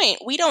this point,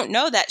 we don't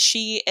know that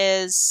she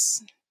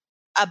is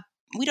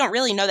we don't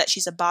really know that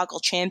she's a Boggle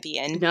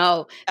champion.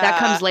 No, that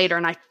comes later,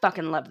 and I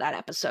fucking love that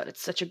episode.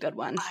 It's such a good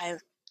one. I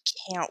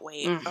can't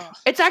wait.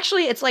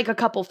 It's like a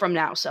couple from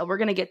now, so we're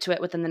gonna get to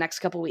it within the next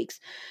couple weeks.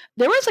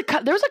 There was a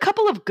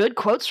couple of good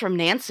quotes from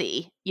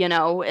Nancy,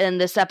 in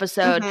this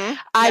episode.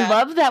 I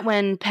love that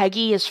when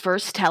Peggy is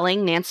first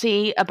telling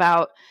Nancy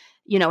about,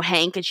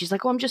 Hank, and she's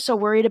like, "Oh, I'm just so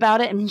worried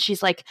about it," and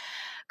she's like,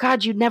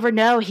 "God, you'd never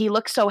know. He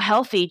looks so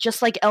healthy,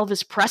 just like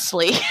Elvis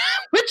Presley,"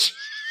 which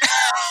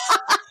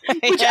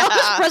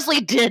Elvis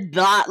Presley did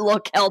not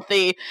look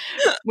healthy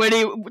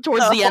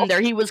towards the end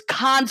there. He was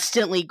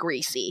constantly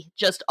greasy,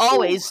 just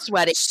always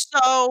sweaty.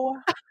 So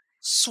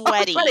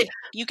sweaty.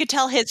 You could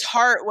tell his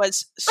heart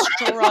was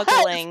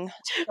struggling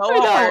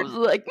so hard.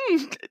 Like,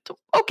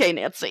 okay,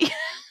 Nancy.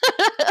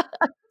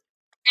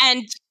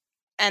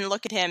 And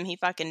look at him. He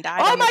fucking died.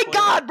 Oh my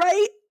God,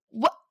 right?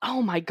 What?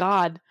 Oh my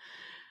God.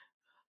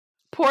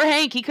 Poor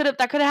Hank.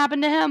 That could have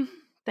happened to him.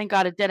 Thank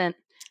God it didn't.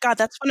 God,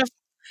 that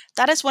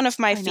is one of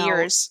my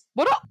fears.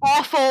 What an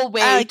awful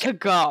way to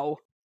go.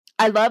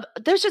 I'm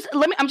just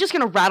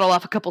going to rattle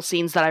off a couple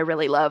scenes that I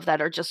really love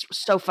that are just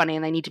so funny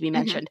and they need to be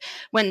mentioned.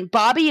 When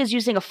Bobby is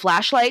using a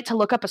flashlight to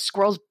look up a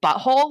squirrel's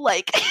butthole,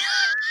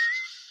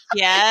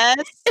 Yes.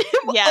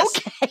 Yes.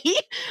 Okay.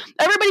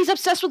 Everybody's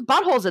obsessed with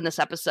buttholes in this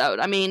episode.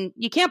 I mean,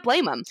 you can't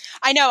blame them.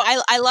 I know.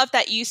 I love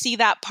that you see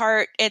that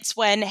part. It's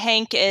when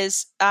Hank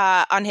is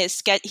on his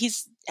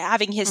he's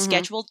having his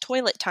scheduled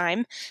toilet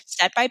time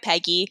set by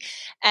Peggy,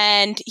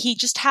 and he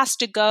just has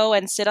to go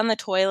and sit on the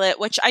toilet,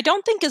 which I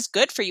don't think is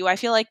good for you. I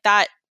feel like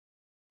that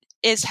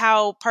is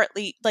how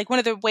partly one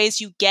of the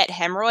ways you get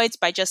hemorrhoids,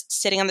 by just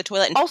sitting on the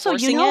toilet and also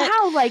forcing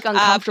how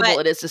uncomfortable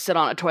it is to sit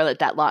on a toilet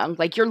that long.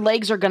 Your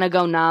legs are going to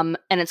go numb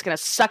and it's going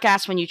to suck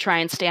ass when you try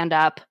and stand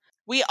up.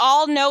 We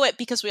all know it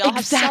because we all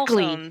have cell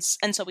phones,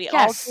 and so we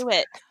all do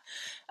it.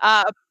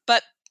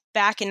 But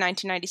back in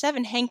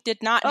 1997, Hank did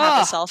not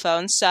have a cell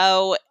phone,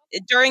 so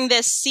during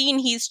this scene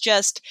he's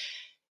just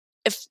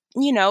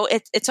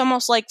it's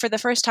almost like for the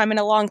first time in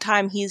a long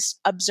time, he's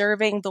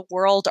observing the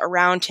world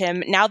around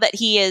him now that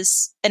he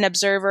is an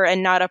observer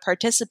and not a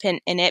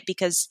participant in it,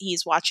 because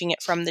he's watching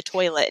it from the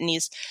toilet and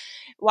he's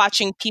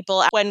watching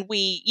people. When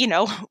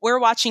we're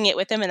watching it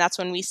with him, and that's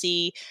when we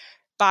see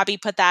Bobby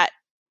put that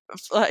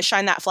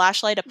shine that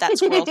flashlight up that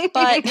squirrel's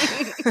butt.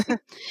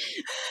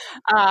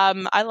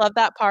 I love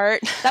that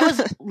part. That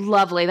was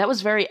lovely. That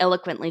was very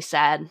eloquently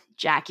said,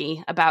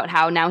 Jackie, about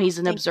how now he's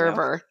an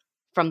observer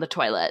from the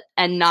toilet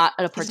and not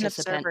a participant.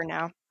 He's an observer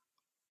now.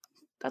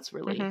 That's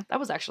really, that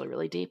was actually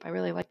really deep. I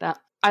really like that.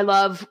 I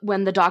love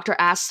when the doctor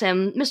asks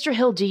him, "Mr.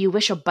 Hill, do you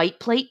wish a bite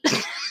plate?"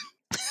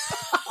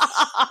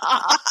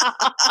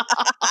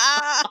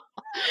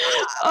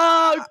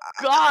 Oh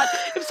God.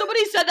 If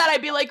somebody said that,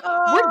 I'd be like,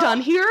 we're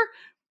done here.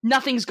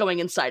 Nothing's going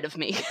inside of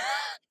me.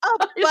 A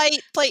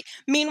bite plate.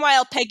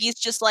 Meanwhile, Peggy's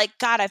just like,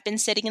 God, I've been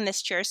sitting in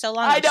this chair so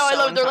long. I know. I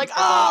love. They're like,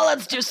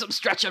 let's do some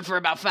stretching for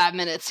about 5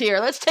 minutes here.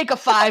 Let's take a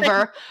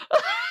 $5.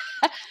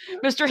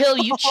 Mr. Hill,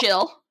 you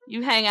chill.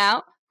 You hang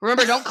out.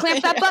 Remember, don't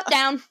clamp that butt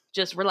down.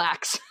 Just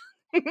relax.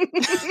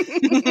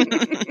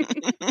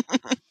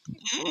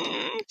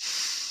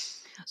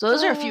 So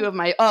those are a few of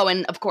my. Oh,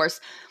 and of course,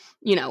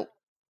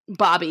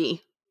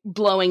 Bobby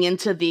blowing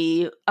into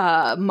the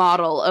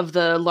model of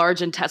the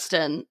large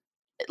intestine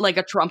like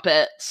a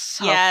trumpet.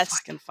 So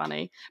fucking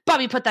funny.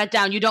 Bobby, put that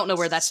down. You don't know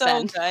where that's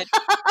been. So good.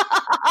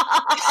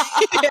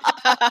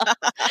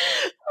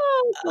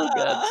 So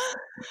good.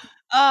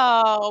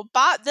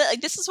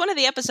 This is one of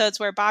the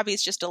episodes where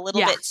Bobby's just a little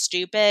bit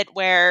stupid,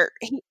 where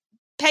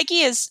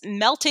Peggy is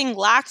melting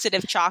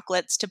laxative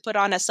chocolates to put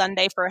on a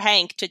sundae for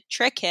Hank to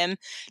trick him,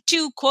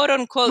 to quote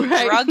unquote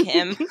drug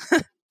him.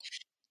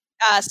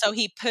 So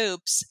he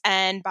poops,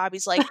 and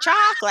Bobby's like,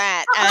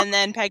 chocolate. And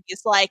then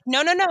Peggy's like,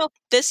 no,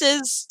 this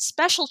is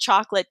special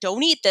chocolate.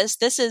 Don't eat this.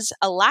 This is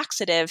a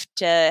laxative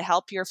to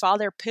help your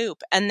father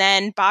poop. And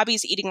then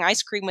Bobby's eating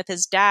ice cream with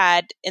his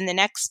dad in the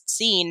next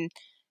scene,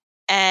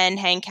 and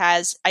Hank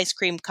has ice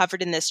cream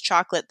covered in this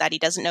chocolate that he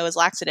doesn't know is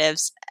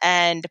laxatives.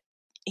 And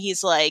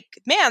he's like,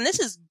 man, this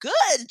is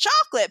good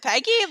chocolate,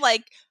 Peggy.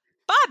 Like,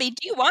 Bobby,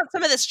 do you want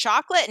some of this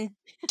chocolate? And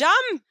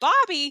dumb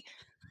Bobby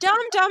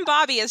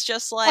is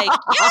just like,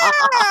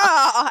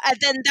 yeah! And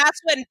then that's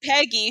when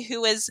Peggy,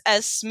 who is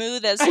as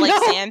smooth as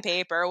like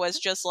sandpaper, was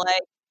just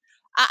like,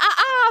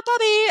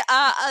 Bobby,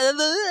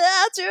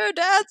 that's your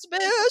dad's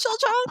special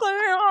chocolate.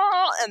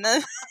 And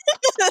then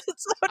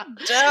it's so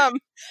dumb.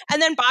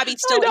 And then Bobby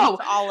still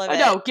eats all of it. I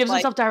know, gives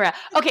himself diarrhea.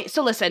 Okay,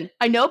 so listen,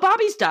 I know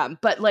Bobby's dumb,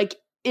 but like,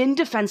 in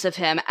defense of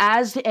him,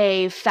 as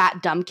a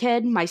fat dumb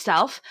kid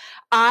myself,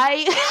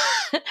 I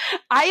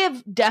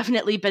have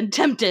definitely been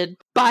tempted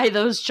by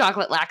those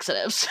chocolate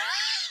laxatives.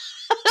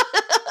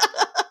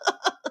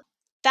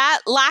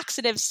 That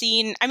laxative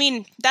scene, I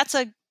mean, that's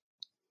a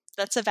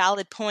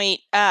valid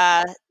point.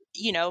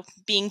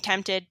 Being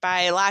tempted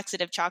by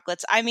laxative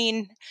chocolates. I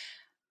mean,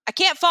 I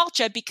can't fault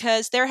you,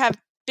 because there have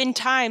been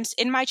times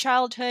in my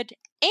childhood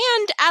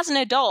and as an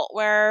adult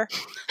where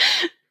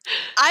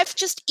I've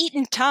just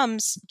eaten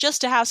Tums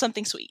just to have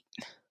something sweet.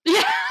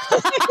 Yeah. So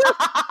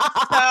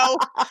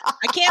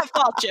I can't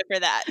fault you for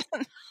that.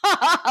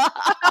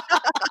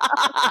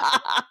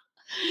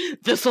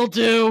 This'll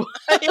do.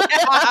 Yeah,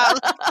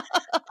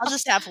 I'll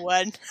just have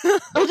one.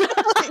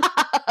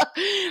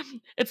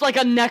 It's like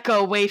a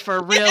Necco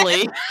wafer,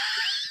 really.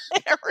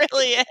 It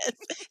really is.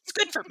 It's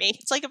good for me.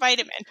 It's like a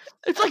vitamin.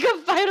 It's like a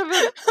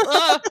vitamin.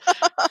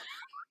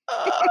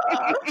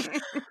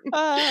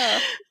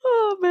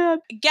 Oh man.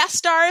 Guest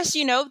stars,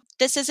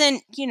 this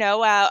isn't,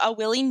 a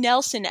Willie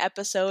Nelson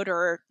episode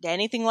or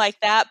anything like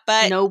that,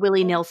 but no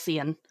Willie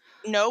Nelson.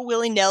 No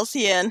Willie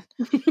Nelson.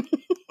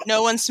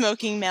 No one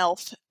smoking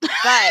MILF.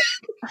 But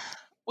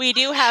we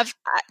do have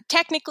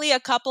technically a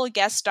couple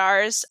guest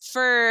stars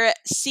for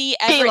C.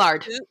 Everett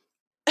Gaylord.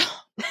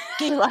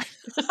 Gaylord.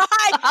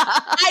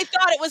 I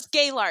thought it was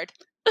Gaylord.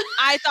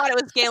 I thought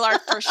it was Gaylord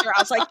for sure. I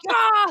was like,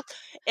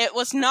 it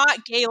was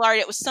not Gaylord.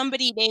 It was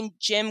somebody named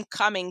Jim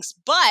Cummings.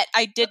 But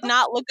I did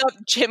not look up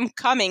Jim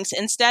Cummings.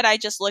 Instead, I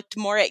just looked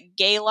more at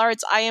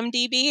Gaylord's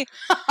IMDb.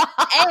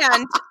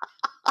 And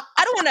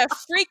I don't want to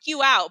freak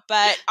you out,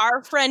 but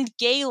our friend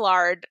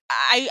Gaylord,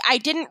 I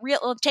didn't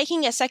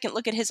taking a second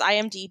look at his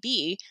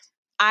IMDb,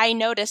 I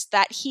noticed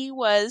that he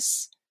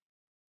was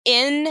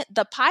in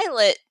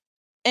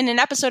an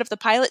episode of the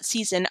pilot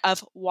season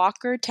of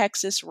Walker,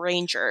 Texas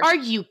Ranger. Are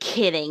you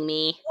kidding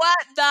me?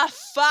 What the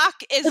fuck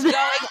is going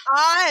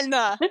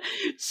on?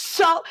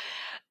 So,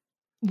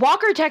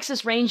 Walker,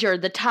 Texas Ranger,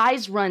 the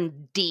ties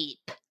run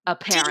deep,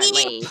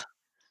 apparently. Deep.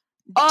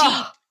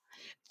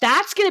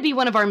 That's going to be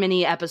one of our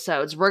mini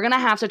episodes. We're going to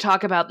have to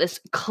talk about this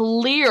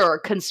clear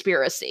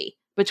conspiracy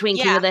between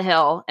King of the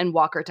Hill and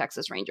Walker,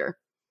 Texas Ranger.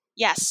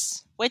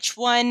 Yes. Which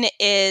one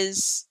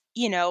is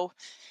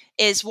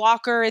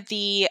Walker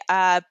the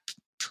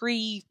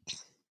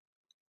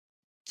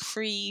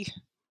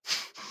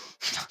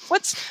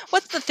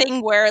what's the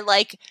thing where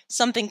like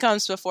something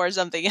comes before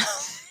something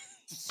else?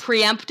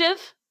 Preemptive?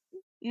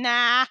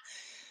 Nah.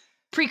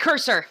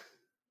 Precursor.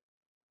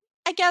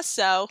 I guess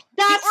so.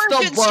 That's the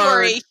origin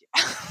story.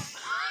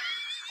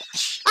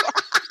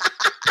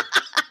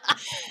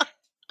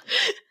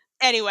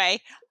 Anyway.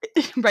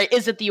 Right.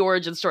 Is it the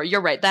origin story?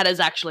 You're right. That is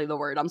actually the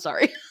word. I'm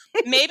sorry.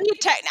 Maybe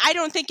I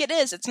don't think it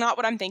is. It's not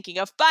what I'm thinking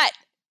of, but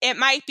it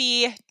might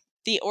be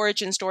the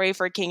origin story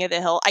for King of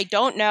the Hill. I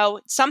don't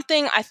know.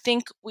 Something I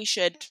think we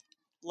should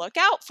look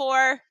out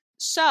for.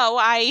 So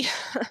I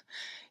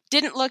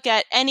didn't look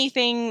at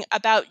anything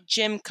about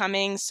Jim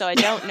Cummings, so I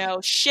don't know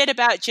shit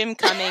about Jim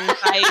Cummings.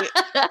 I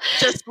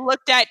just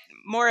looked at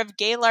more of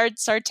Gaylord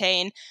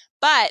Sartain.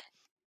 But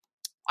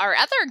our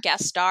other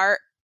guest star,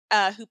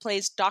 who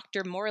plays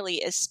Dr. Morley,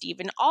 is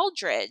Stephen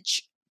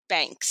Aldrich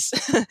Banks.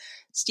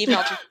 Stephen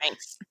Aldrich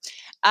Banks.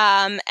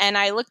 And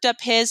I looked up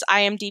his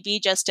IMDb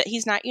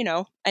he's not,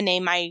 a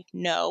name I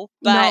know,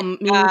 but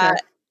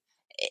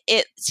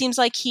it seems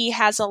like he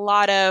has a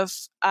lot of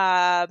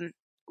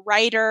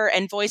writer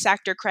and voice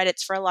actor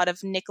credits for a lot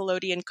of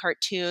Nickelodeon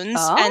cartoons.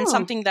 Oh. And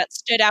something that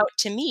stood out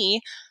to me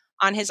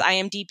on his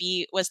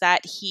IMDb was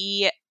that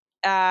he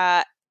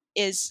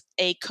is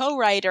a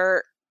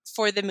co-writer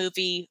for the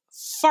movie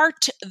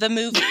Fart the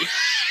Movie.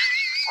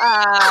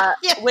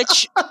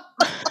 Which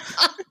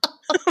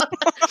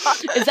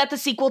is that the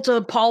sequel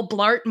to Paul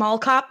Blart Mall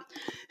Cop?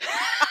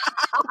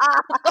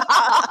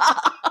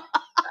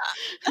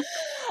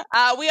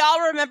 We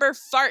all remember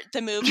Fart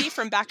the Movie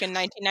from back in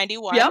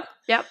 1991.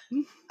 Yep.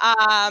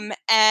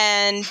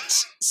 And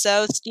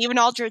so Stephen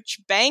Aldrich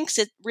Banks,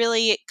 it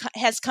really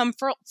has come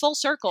full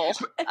circle.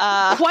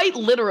 Quite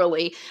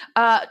literally.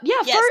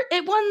 Yes. Fart,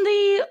 it won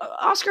the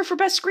Oscar for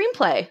Best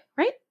Screenplay,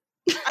 right?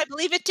 I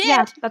believe it did.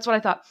 Yeah, that's what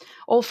I thought.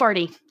 Old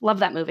Farty. Love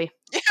that movie.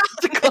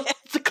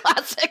 It's a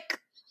classic.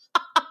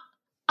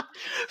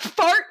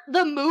 Fart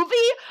the movie?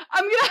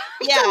 I'm gonna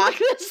have to look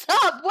this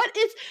up.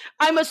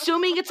 I'm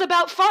assuming it's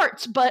about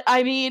farts, but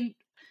I mean,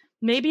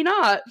 maybe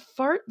not.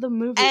 Fart the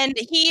movie. And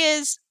he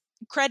is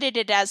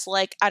credited as,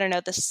 like, I don't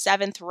know, the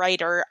 7th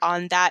writer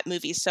on that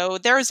movie. So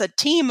there's a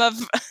team of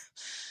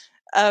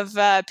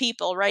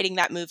people writing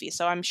that movie.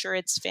 So I'm sure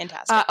it's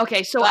fantastic.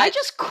 Okay, so I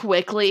just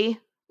quickly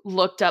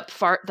looked up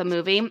Fart the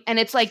movie, and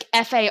it's like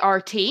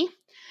FART.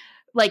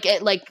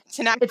 It's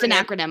an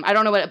acronym. I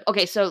don't know what.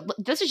 Okay, so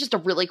this is just a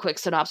really quick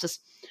synopsis.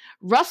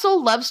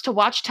 Russell loves to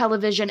watch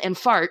television and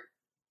fart.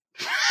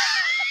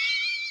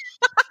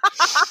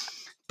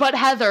 But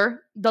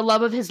Heather, the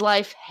love of his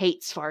life,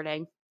 hates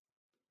farting.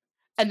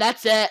 And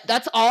that's it.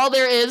 That's all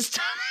there is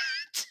to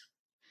it.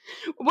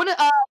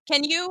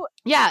 Can you?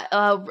 Yeah.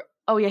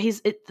 Oh, yeah.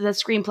 The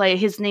screenplay,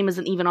 his name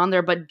isn't even on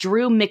there, but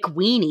Drew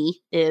McWeeny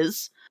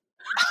is.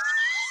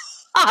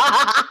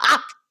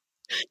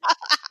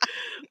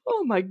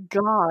 Oh, my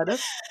God.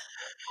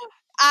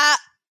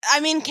 I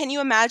mean, can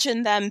you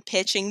imagine them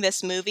pitching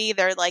this movie?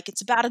 They're like,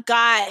 it's about a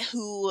guy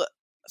who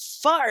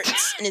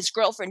farts and his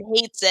girlfriend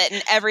hates it,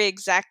 and every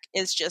exec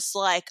is just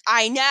like,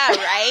 I know,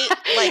 right?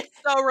 Like,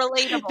 so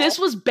relatable. This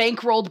was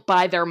bankrolled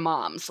by their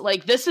moms.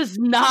 Like, this is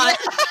not...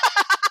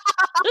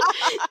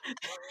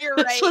 You're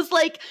right. This was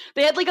like,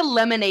 they had like a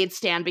lemonade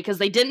stand because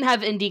they didn't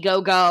have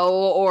Indiegogo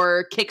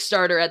or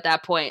Kickstarter at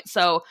that point.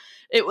 So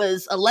it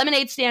was a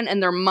lemonade stand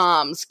and their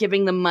moms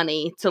giving them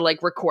money to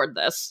like record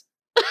this.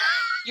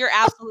 You're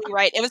absolutely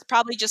right. It was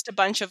probably just a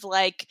bunch of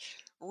like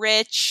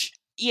rich,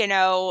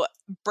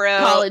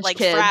 college like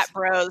kids. Frat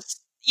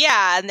bros.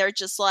 Yeah, and they're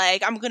just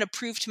like, I'm going to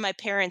prove to my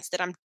parents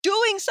that I'm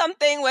doing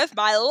something with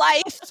my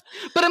life.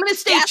 But I'm going to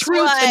stay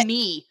true to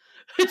me.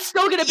 It's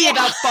still going to be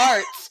about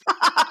farts.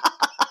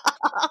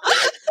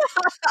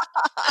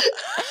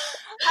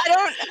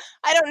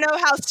 I don't know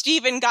how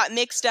Steven got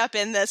mixed up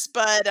in this,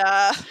 but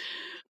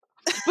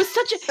he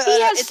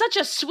has such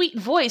a sweet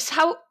voice.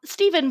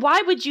 Steven,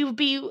 why would you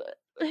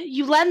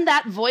lend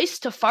that voice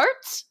to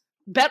farts?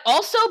 But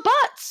also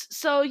butts.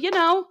 So,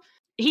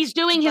 he's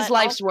doing his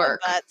life's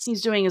work.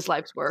 He's doing his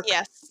life's work.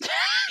 Yes.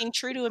 Being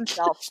true to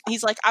himself.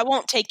 He's like, I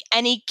won't take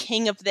any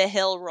King of the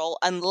Hill role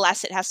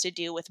unless it has to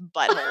do with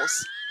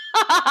buttholes.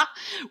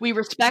 We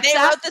respect that. They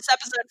wrote this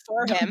episode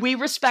for him. We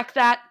respect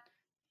that.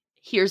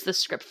 Here's the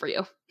script for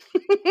you.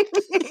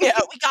 Yeah,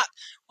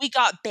 we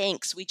got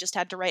Banks. We just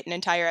had to write an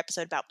entire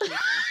episode about pooping.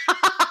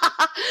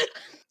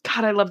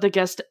 God, I love the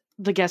guest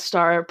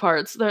star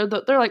parts. They're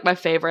like my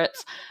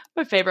favorites.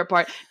 My favorite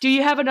part. Do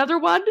you have another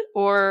one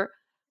or?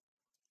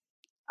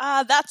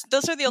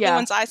 Those are the only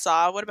ones I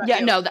saw. What about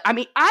you? No. I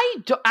mean,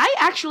 I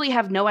actually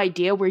have no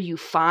idea where you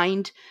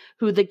find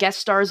who the guest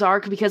stars are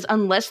because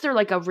unless they're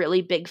like a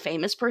really big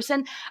famous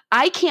person,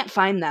 I can't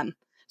find them.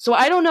 So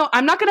I don't know.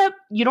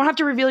 You don't have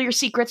to reveal your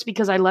secrets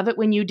because I love it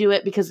when you do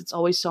it because it's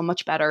always so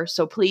much better.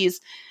 So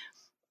please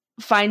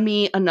find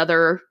me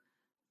another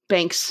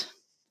Banks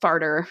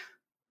farter.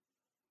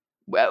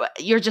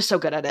 You're just so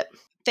good at it.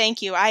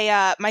 Thank you.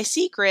 My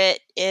secret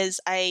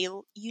is I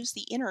use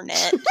the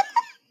internet.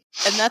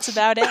 And that's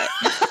about it.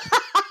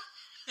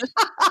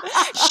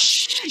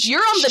 You're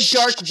on the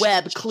dark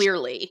web,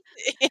 clearly.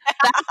 Yeah.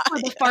 That's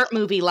where the fart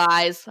movie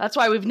lies. That's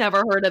why we've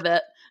never heard of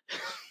it.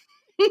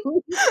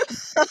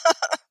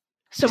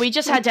 So we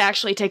just had to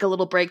actually take a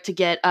little break to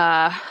get,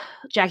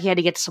 Jackie had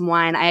to get some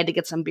wine. I had to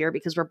get some beer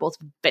because we're both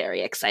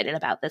very excited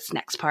about this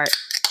next part.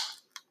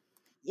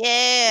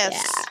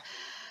 Yes.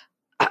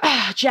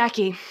 Yeah.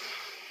 Jackie,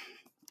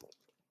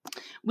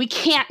 we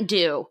can't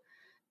do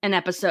an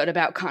episode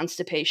about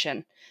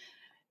constipation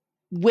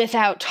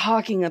without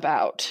talking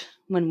about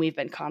when we've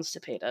been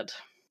constipated.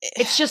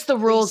 It's just the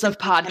rules of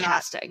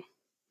podcasting.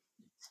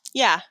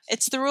 Yeah,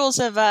 it's the rules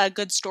of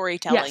good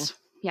storytelling. Yes.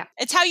 Yeah.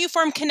 It's how you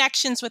form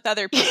connections with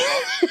other people.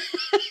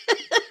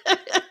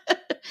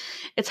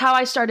 It's how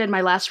I started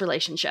my last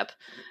relationship.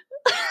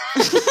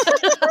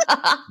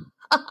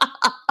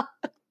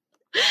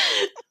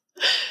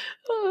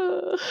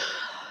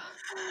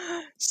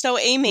 So,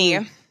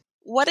 Amy,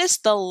 what is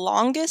the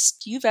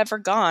longest you've ever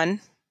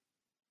gone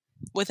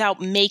without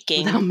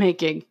making?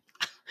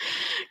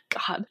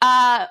 God.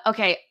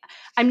 Okay.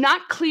 I'm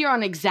not clear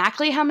on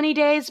exactly how many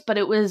days, but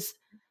it was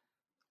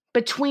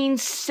between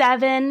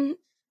 7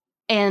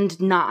 and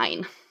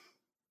 9.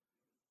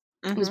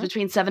 Mm-hmm. It was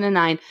between 7 and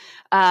 9.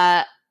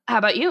 How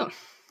about you?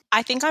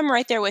 I think I'm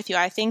right there with you.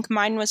 I think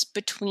mine was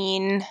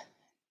between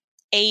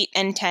 8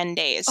 and 10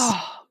 days.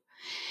 Oh.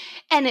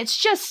 And it's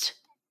just,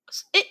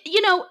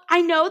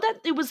 I know that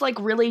it was like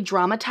really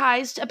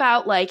dramatized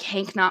about like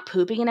Hank not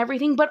pooping and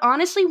everything, but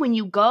honestly, when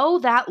you go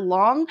that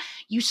long,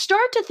 you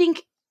start to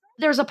think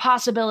there's a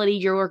possibility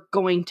you're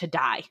going to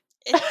die.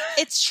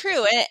 It's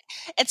true.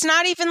 It's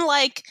not even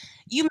like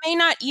you may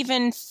not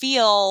even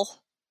feel,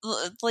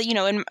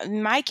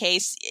 in my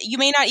case, you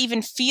may not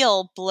even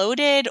feel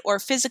bloated or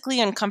physically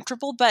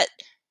uncomfortable, but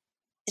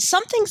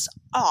something's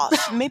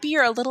off. Maybe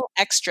you're a little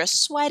extra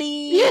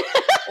sweaty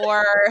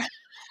or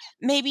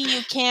maybe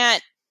you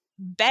can't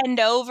bend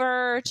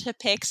over to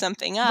pick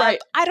something up. Right.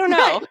 I don't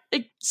know.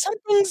 Right.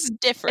 Something's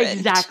different.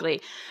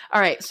 Exactly.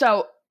 All right.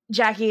 So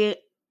Jackie,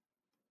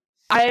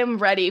 I am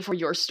ready for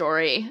your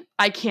story.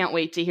 I can't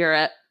wait to hear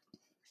it.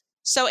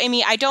 So,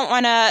 Amy, I don't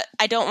want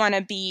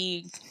to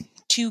be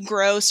too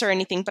gross or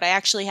anything, but I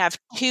actually have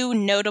two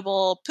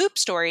notable poop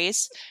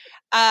stories.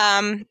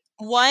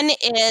 One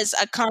is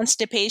a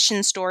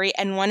constipation story,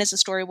 and one is a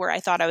story where I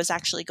thought I was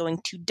actually going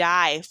to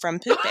die from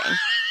pooping.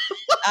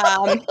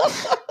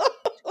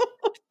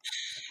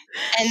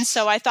 And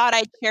so I thought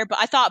I'd share, but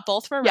I thought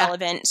both were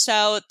relevant.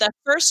 So the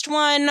first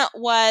one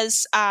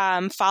was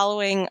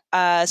following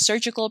a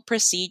surgical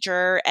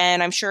procedure,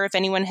 and I'm sure if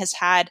anyone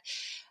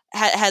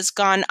has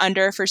gone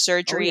under for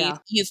surgery,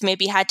 you've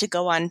maybe had to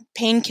go on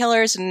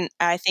painkillers, and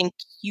I think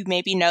you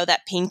maybe know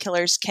that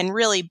painkillers can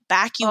really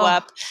back you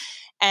up.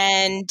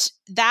 And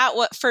that,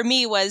 what for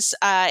me was,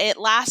 it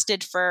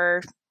lasted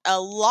for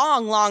a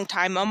long, long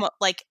time,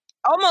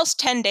 almost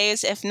 10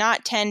 days, if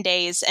not 10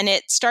 days. And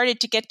it started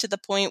to get to the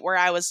point where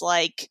I was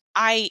like,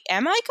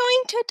 am I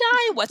going to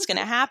die? What's going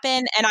to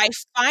happen? And I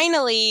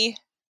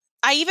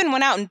even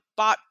went out and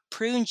bought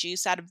prune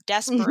juice out of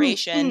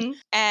desperation.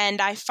 And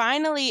I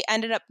finally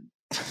ended up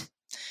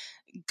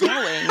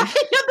going.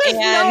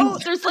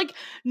 There's like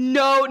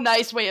no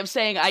nice way of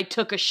saying I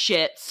took a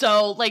shit.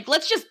 So like,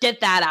 let's just get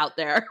that out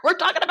there. We're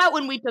talking about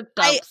when we took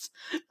dumps.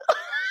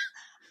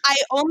 I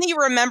only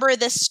remember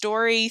this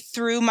story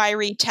through my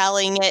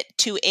retelling it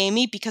to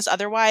Amy, because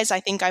otherwise I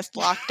think I've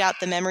blocked out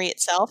the memory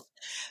itself.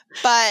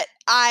 But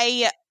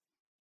I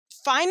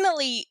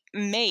finally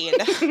made,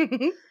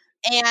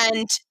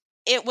 and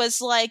it was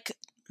like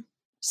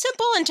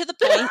simple and to the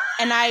point.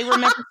 And I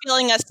remember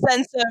feeling a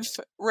sense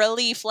of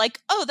relief, like,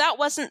 oh, that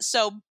wasn't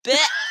so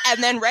bad.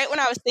 And then right when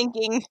I was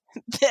thinking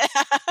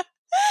that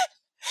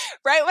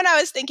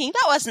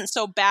wasn't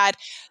so bad,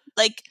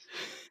 like,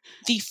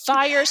 the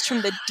fires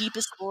from the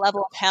deepest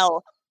level of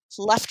hell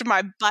left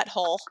my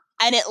butthole,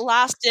 and it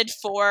lasted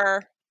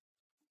for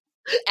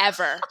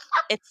ever.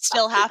 It's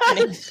still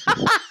happening.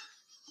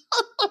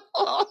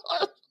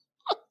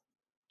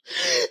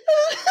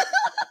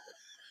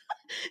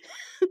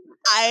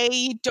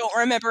 I don't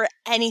remember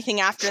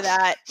anything after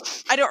that.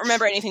 I don't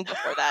remember anything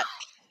before that.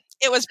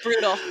 It was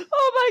brutal.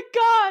 Oh my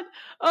God.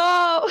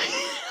 Oh,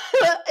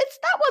 that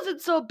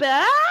wasn't so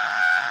bad.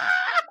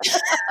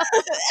 It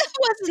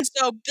wasn't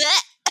so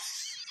bad.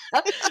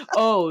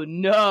 Oh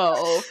no.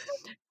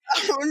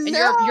 Oh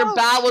no. Your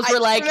bowels were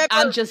like,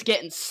 I'm just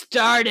getting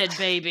started,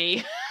 baby.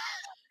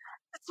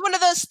 It's one of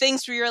those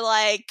things where you're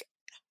like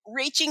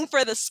reaching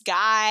for the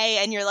sky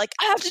and you're like,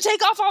 I have to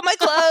take off all my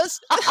clothes.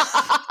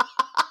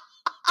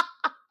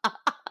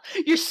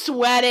 You're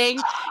sweating.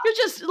 You're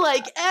just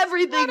like,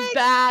 everything's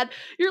bad.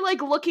 You're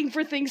like looking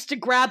for things to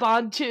grab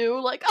onto.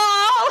 Like,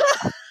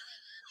 oh.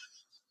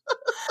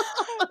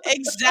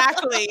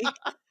 Exactly.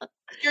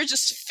 Your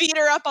just feet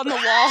are up on the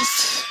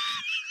walls.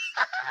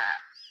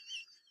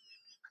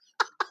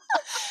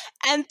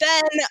 And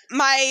then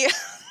my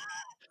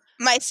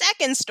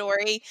second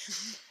story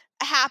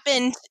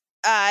happened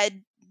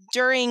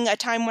during a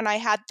time when I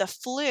had the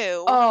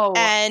flu. Oh.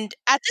 And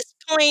at this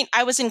point,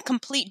 I was in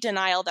complete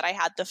denial that I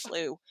had the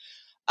flu.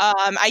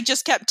 I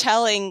just kept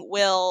telling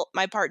Will,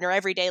 my partner,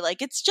 every day,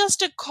 like, it's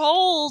just a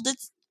cold.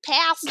 It's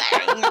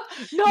passing.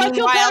 No, I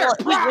feel better.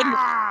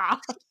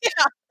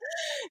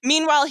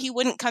 Meanwhile, he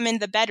wouldn't come in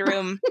the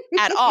bedroom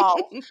at all.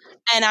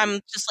 And I'm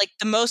just like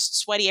the most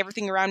sweaty.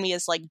 Everything around me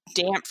is like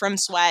damp from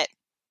sweat.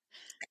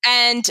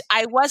 And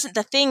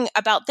the thing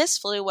about this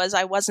flu was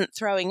I wasn't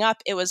throwing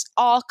up. It was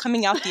all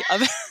coming out the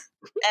other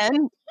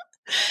end.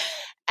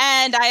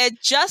 And I had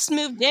just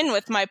moved in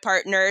with my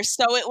partner.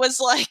 So it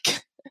was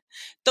like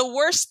the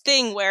worst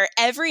thing, where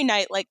every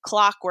night, like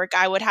clockwork,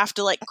 I would have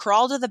to like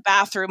crawl to the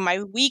bathroom,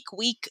 my weak,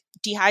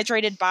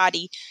 dehydrated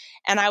body.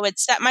 And I would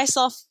set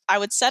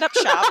up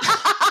shop.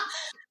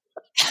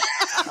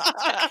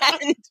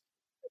 And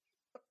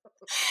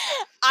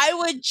I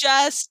would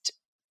just,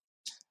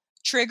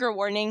 trigger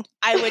warning,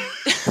 I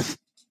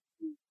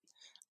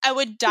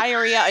would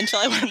diarrhea until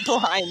I went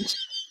blind.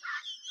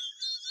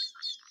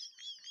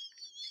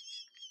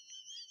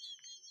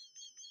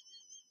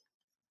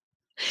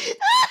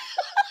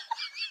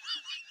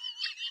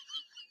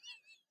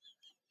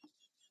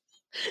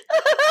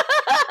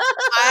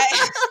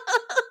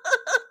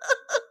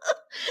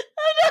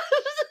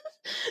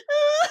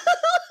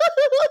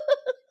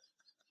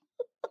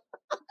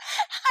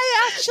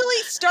 I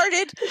actually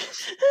started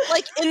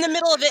like in the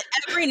middle of it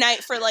every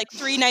night for like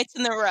 3 nights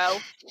in a row.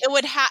 It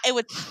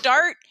would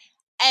start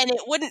and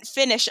it wouldn't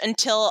finish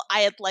until I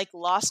had like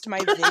lost my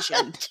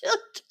vision.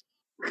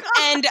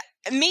 And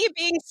me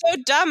being so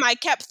dumb, I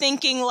kept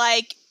thinking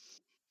like,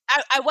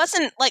 I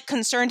wasn't like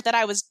concerned that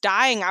I was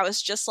dying. I was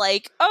just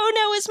like, oh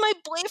no, is my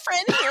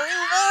boyfriend hearing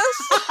this?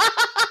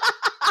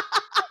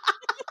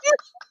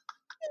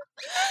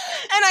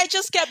 And I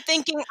just kept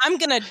thinking, I'm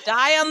going to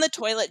die on the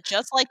toilet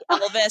just like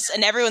Elvis,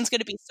 and everyone's going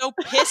to be so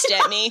pissed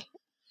at me.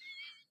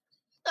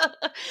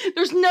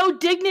 There's no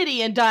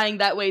dignity in dying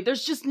that way.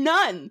 There's just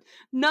none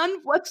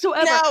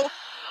whatsoever. No.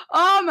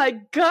 Oh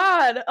my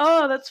God.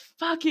 Oh, that's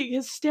fucking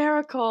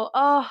hysterical.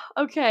 Oh,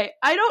 okay.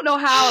 I don't know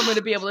how I'm going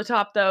to be able to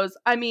top those.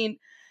 I mean,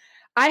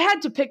 I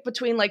had to pick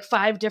between like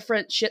 5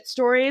 different shit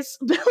stories.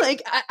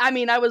 Like, I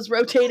mean, I was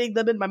rotating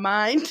them in my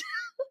mind.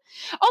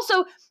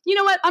 Also, you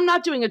know what? I'm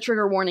not doing a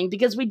trigger warning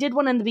because we did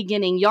one in the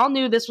beginning. Y'all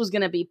knew this was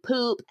going to be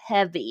poop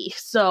heavy.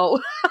 So,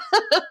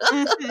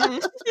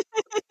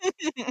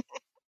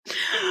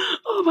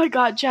 oh my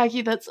God,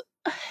 Jackie, that's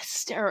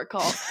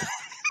hysterical.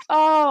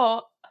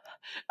 Oh,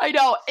 I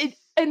know.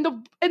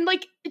 And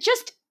like,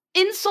 just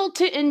insult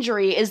to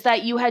injury is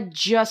that you had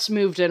just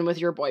moved in with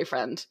your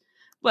boyfriend.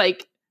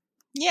 Like,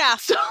 yeah.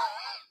 So,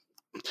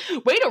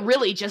 way to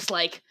really just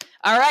like,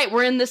 all right,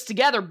 we're in this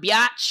together,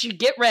 biatch.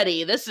 Get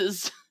ready. This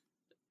is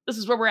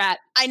where we're at.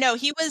 I know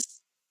he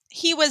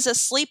was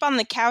asleep on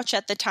the couch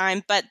at the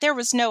time, but there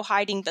was no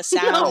hiding the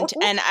sound.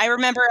 No. And I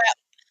remember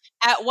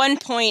at one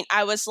point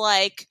I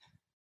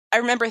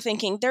remember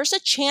thinking, there's a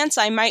chance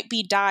I might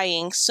be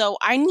dying, so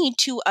I need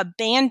to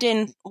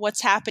abandon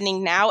what's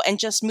happening now and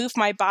just move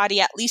my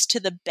body at least to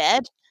the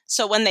bed.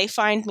 So when they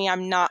find me,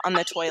 I'm not on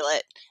the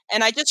toilet.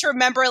 And I just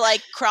remember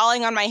like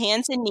crawling on my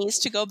hands and knees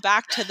to go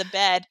back to the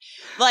bed.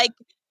 Like,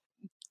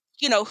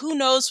 you know, who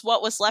knows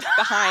what was left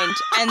behind.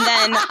 And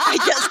then I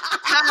just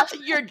passed.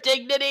 Your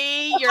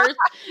dignity,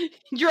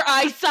 your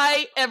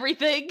eyesight,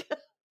 everything.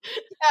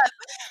 Yeah.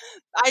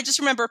 I just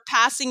remember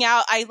passing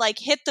out. I like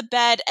hit the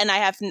bed and I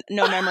have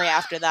no memory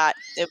after that.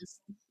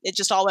 It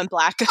just all went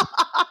black.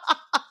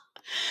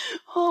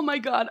 Oh my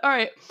God. All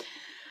right.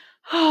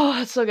 Oh,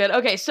 that's so good.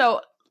 Okay.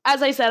 So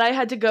as I said, I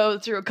had to go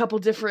through a couple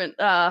different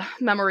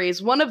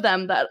memories. One of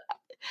them that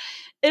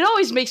it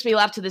always makes me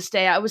laugh to this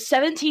day. I was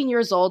 17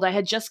 years old. I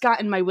had just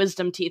gotten my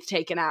wisdom teeth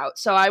taken out.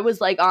 So I was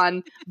like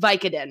on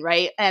Vicodin,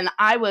 right? And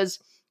I was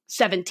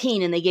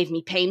 17 and they gave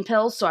me pain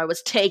pills. So I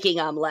was taking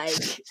them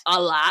like a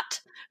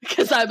lot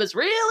because I was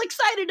real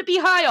excited to be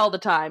high all the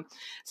time.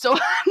 So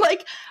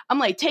I'm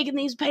like taking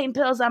these pain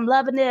pills. I'm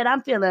loving it.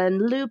 I'm feeling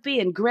loopy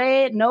and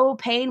great. No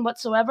pain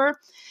whatsoever.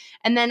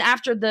 And then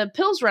after the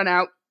pills run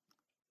out,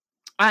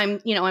 I'm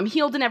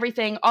healed and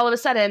everything. All of a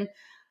sudden,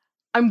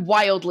 I'm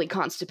wildly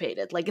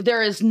constipated. Like,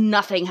 there is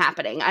nothing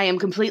happening. I am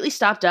completely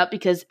stopped up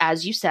because,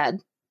 as you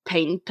said,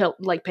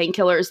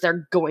 painkillers,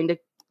 they're going to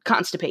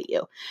constipate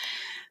you.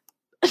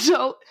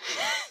 So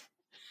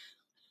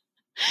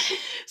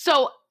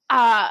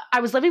I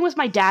was living with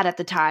my dad at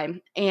the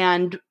time,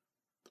 and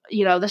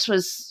this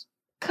was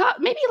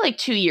maybe like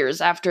 2 years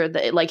after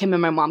him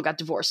and my mom got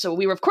divorced. So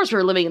we were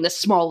living in this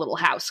small little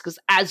house because,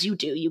 as you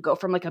do, you go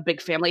from like a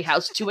big family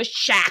house to a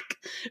shack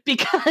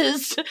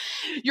because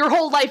your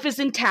whole life is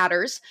in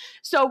tatters.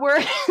 So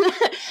we're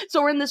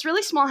in this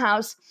really small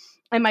house,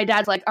 and my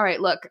dad's like, all right,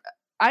 look,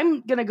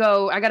 I gotta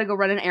go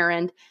run an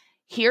errand.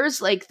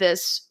 Here's like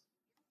this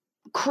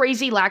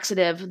crazy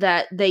laxative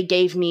that they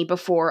gave me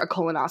before a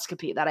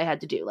colonoscopy that I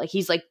had to do. Like,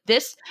 he's like,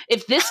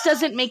 if this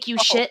doesn't make you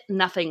shit,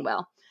 nothing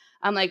will.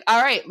 I'm like,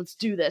 all right, let's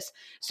do this.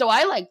 So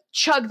I like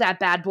chug that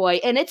bad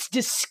boy, and it's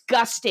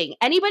disgusting.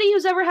 Anybody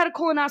who's ever had a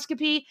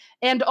colonoscopy,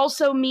 and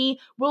also me,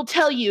 will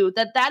tell you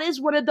that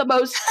is one of the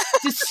most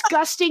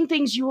disgusting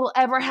things you will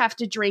ever have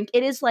to drink.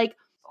 It is like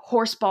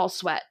horseball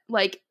sweat.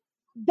 Like,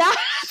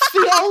 that's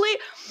the only,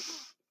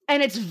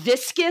 and it's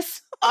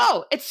viscous.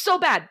 Oh, it's so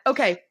bad.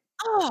 Okay.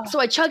 Oh.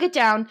 So I chug it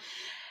down,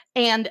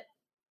 and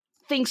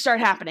things start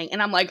happening,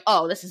 and I'm like,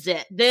 oh, this is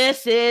it.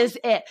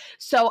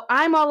 So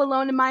I'm all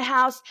alone in my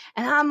house,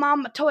 and I'm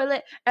on my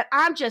toilet, and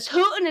I'm just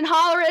hooting and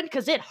hollering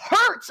because it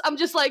hurts. I'm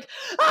just like,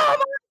 oh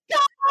my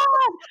God,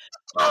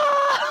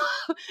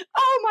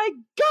 oh my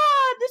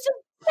God, this is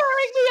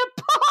tearing me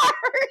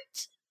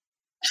apart.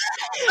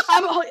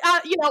 I'm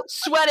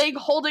sweating,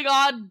 holding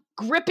on,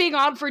 gripping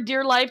on for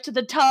dear life to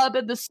the tub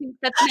and the sink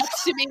that's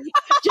next to me,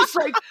 just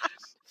like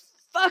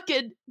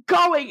fucking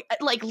going,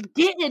 like,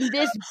 getting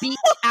this beat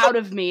out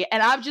of me.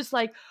 And I'm just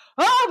like,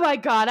 oh my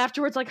God.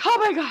 Afterwards, like, oh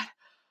my God.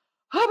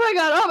 Oh,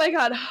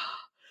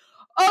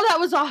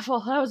 that was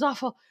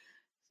awful.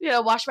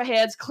 Wash my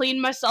hands, clean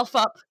myself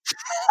up.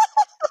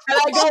 And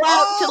I go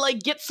out to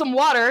like get some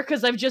water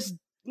because I've just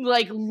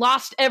like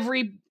lost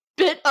every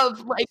bit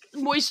of like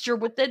moisture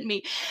within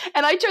me.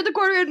 And I turn the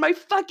corner, and my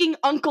fucking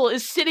uncle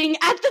is sitting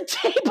at the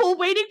table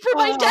waiting for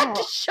my dad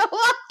to show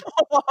up.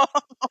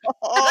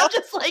 And I'm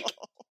just like,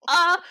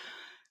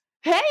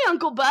 hey,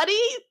 Uncle Buddy.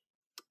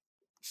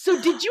 So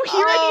did you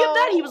hear any of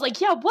that? He was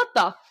like, yeah, what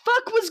the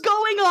fuck was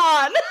going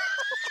on?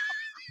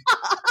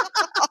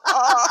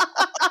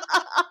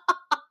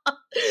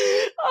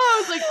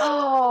 I was like,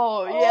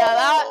 oh,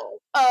 yeah,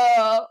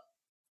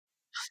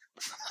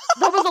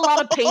 that was a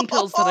lot of pain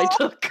pills that I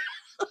took.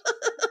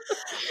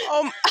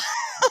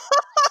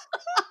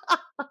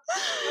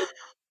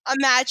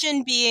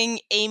 Imagine being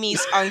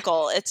Amy's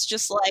uncle. It's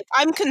just like,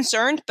 I'm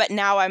concerned, but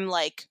now I'm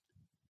like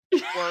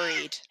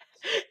worried.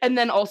 And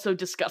then also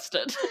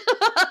disgusted.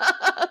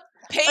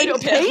 Pain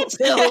pills. Pain pills.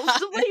 Yeah.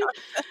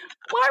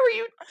 Why were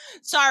you?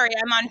 Sorry,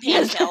 I'm on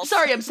pain pills.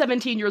 Sorry, I'm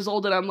 17 years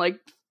old and I'm like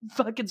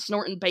fucking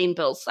snorting pain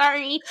pills.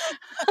 Sorry.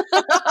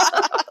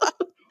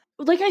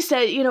 like I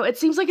said, it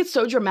seems like it's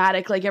so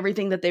dramatic, like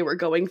everything that they were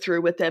going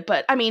through with it.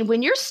 But I mean,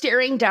 when you're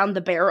staring down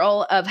the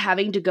barrel of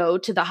having to go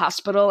to the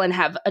hospital and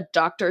have a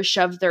doctor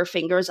shove their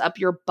fingers up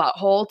your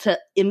butthole to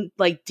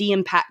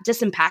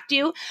disimpact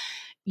you,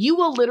 you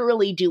will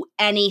literally do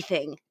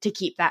anything to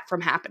keep that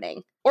from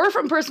happening. Or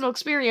from personal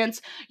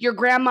experience, your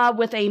grandma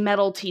with a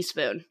metal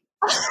teaspoon.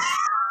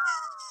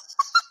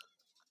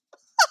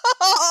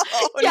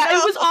 Yeah, no.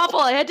 It was awful.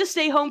 I had to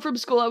stay home from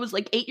school. I was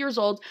like 8 years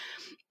old.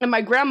 And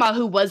my grandma,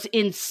 who was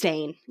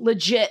insane,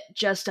 legit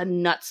just a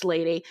nuts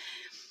lady.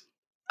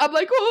 I'm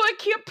like, oh, I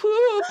can't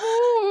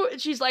poop.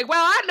 And she's like,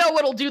 well, I know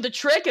what'll do the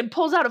trick, and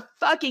pulls out a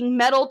fucking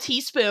metal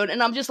teaspoon.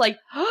 And I'm just like,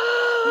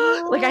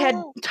 like I had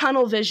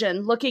tunnel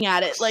vision looking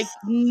at it. Like,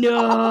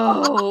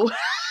 no.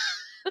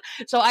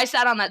 So I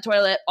sat on that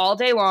toilet all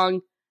day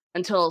long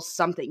until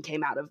something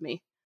came out of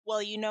me.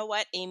 Well, you know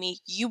what, Amy?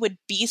 You would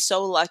be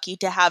so lucky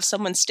to have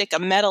someone stick a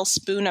metal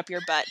spoon up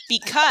your butt,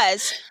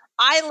 because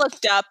I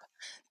looked up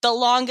the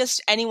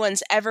longest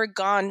anyone's ever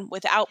gone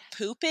without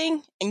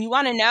pooping. And you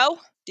want to know?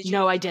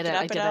 No, I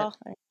didn't.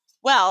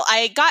 Well,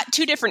 I got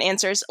two different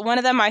answers. One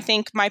of them I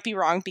think might be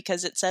wrong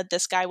because it said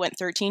this guy went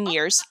 13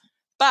 years.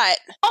 But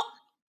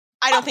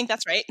I don't think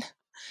that's right.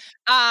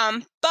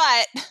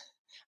 But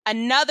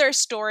another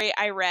story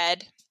I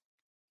read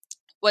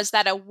was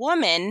that a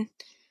woman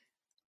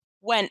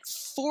went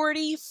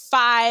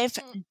 45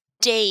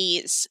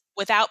 days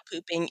without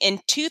pooping. In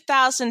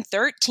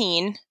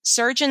 2013,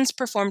 surgeons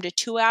performed a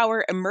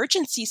 2-hour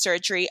emergency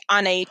surgery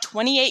on a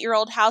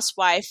 28-year-old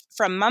housewife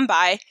from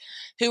Mumbai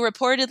who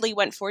reportedly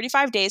went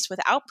 45 days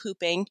without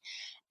pooping,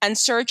 and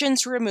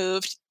surgeons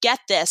removed, get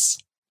this,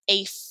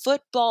 a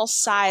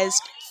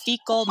football-sized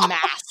fecal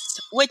mass,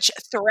 which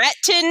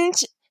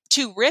threatened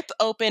to rip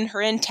open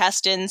her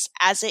intestines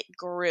as it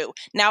grew.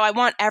 Now, I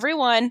want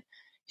everyone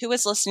who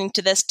is listening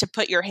to this to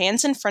put your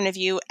hands in front of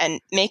you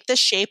and make the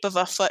shape of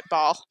a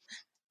football.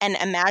 And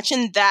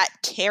imagine that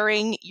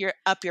tearing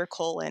up your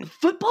colon.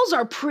 Footballs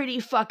are pretty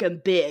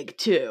fucking big,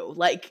 too.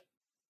 Like,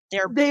 they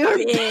are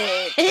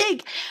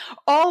big.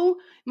 Oh,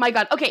 my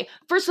God. Okay,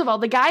 first of all,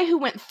 the guy who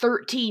went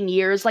 13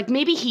 years, like,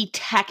 maybe he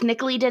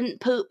technically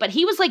didn't poop, but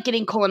he was, like,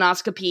 getting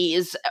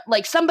colonoscopies.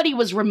 Like, somebody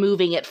was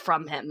removing it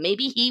from him.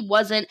 Maybe he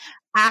wasn't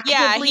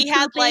actively he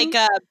had, pooping,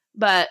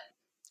 like,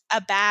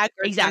 a bag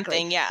or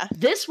something, yeah.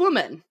 This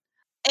woman.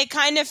 It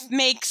kind of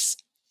makes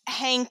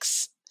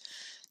Hank's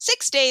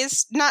 6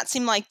 days not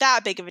seem like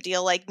that big of a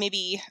deal. Like,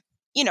 maybe,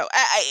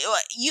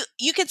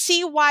 you could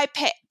see why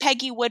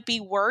Peggy would be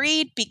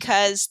worried,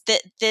 because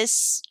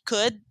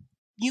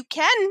you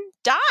can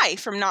die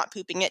from not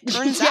pooping, it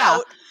turns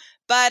out.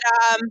 But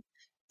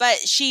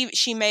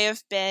she may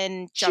have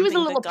been jumping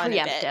the gun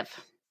a bit.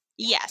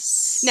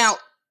 Yes. Now,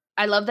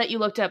 I love that you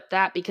looked up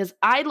that, because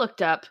I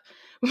looked up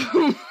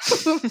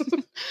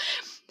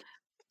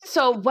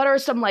so what are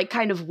some like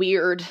kind of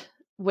weird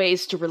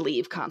ways to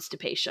relieve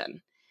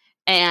constipation?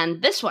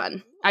 And this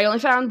one, I only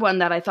found one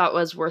that I thought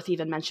was worth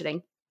even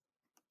mentioning.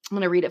 I'm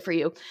going to read it for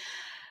you.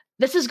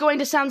 This is going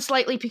to sound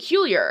slightly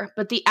peculiar,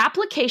 but the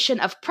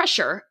application of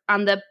pressure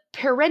on the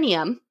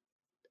perineum,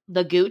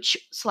 the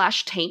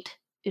gooch/taint,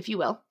 if you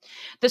will,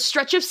 the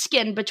stretch of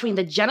skin between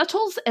the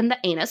genitals and the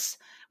anus,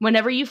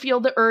 whenever you feel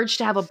the urge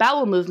to have a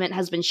bowel movement,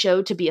 has been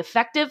shown to be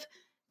effective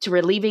to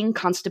relieving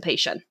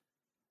constipation.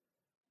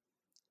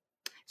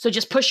 So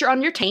just push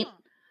on your taint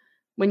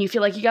when you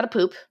feel like you got to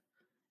poop.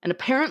 And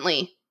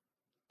apparently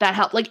that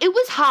helped. Like, it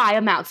was high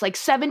amounts. Like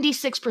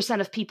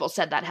 76% of people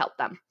said that helped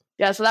them.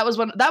 Yeah, so that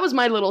was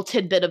my little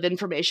tidbit of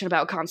information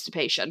about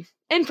constipation.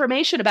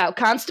 Information.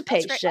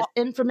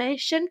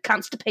 Information.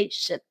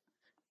 Constipation.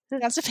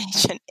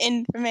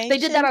 Information. They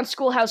did that on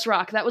Schoolhouse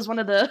Rock. That was one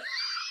of the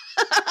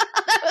one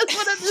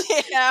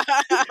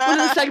of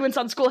the segments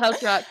on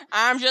Schoolhouse Rock.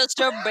 I'm just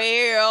a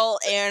Bill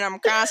and I'm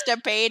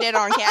constipated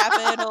on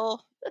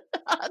Capitol.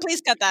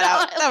 Please cut that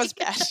out. That was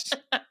bad.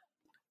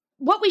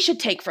 What we should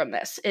take from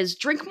this is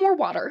drink more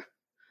water,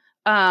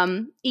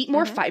 eat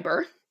more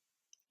fiber.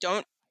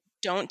 Don't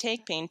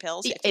take pain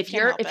pills if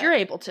you're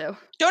able to.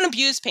 Don't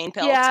abuse pain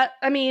pills. Yeah,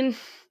 I mean,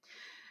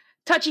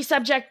 touchy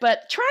subject,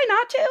 but try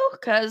not to,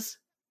 because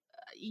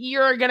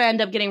you're gonna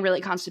end up getting really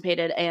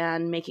constipated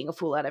and making a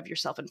fool out of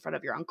yourself in front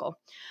of your uncle.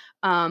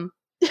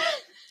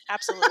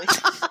 Absolutely.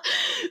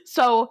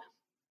 So,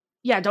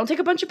 yeah, don't take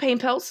a bunch of pain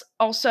pills.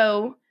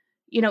 Also,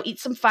 eat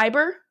some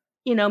fiber.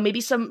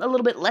 Maybe a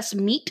little bit less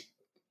meat.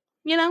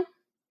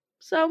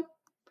 So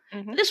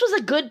this was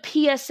a good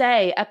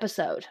PSA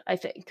episode, I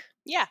think.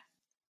 Yeah.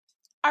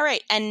 All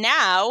right, and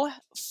now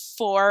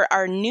for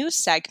our new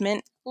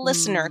segment,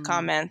 listener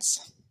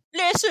comments.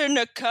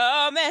 Listener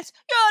comments.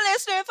 You're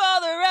listening for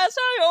the rest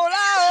of your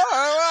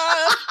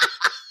life.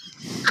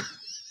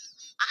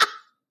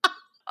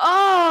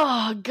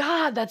 Oh,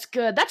 God, that's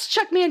good. That's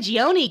Chuck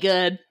Mangione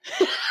good.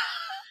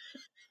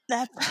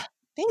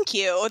 Thank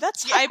you.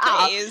 That's high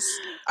praise.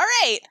 All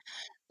right.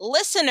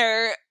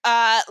 Listener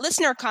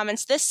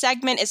comments. This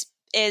segment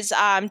is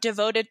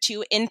devoted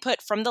to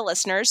input from the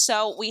listeners.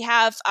 So we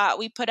have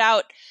we put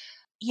out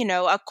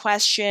a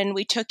question.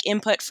 We took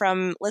input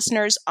from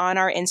listeners on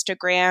our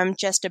Instagram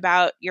just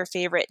about your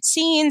favorite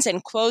scenes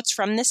and quotes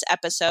from this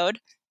episode.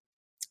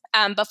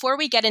 Before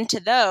we get into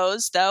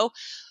those, though,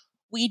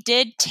 we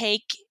did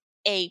take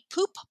a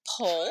poop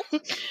poll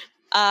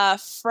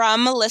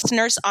from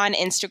listeners on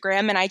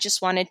Instagram, and I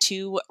just wanted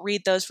to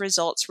read those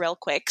results real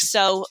quick.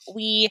 So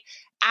we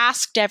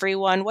asked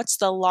everyone, what's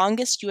the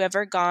longest you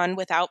ever gone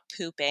without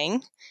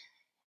pooping?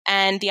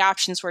 And the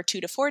options were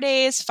 2 to 4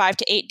 days, 5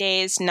 to 8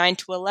 days, 9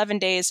 to 11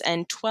 days,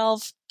 and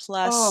 12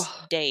 plus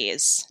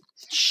days.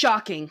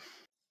 Shocking.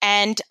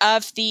 And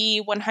of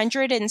the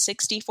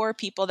 164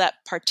 people that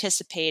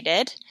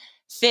participated,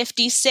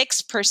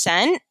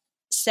 56%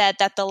 said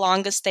that the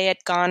longest they had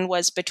gone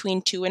was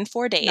between 2 and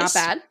 4 days. Not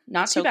bad.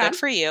 Not too bad. So good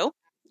for you.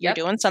 You're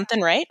doing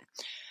something right.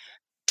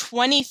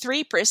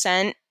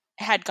 23%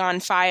 had gone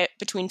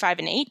between 5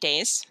 and 8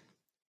 days.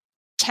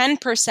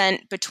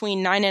 10%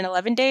 between 9 and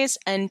 11 days,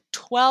 and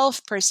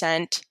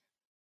 12%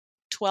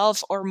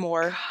 12 or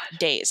more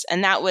days.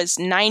 And that was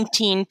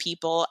 19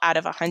 people out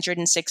of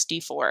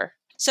 164.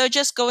 So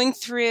just going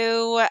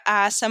through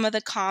some of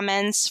the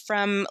comments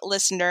from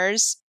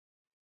listeners.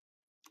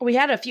 We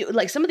had a few,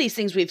 like some of these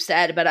things we've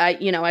said, but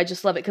I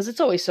just love it because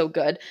it's always so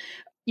good.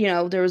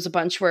 There was a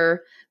bunch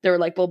where they were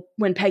like, well,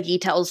 when Peggy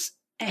tells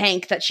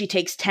Hank that she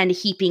takes 10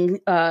 heaping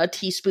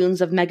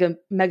teaspoons of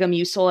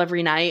Megamucil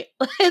every night.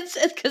 it's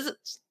because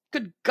it's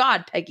good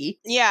God, Peggy.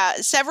 Yeah,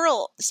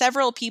 several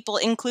people,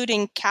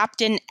 including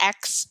Captain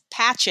X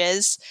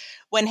Patches,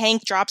 when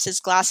Hank drops his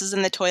glasses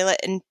in the toilet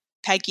and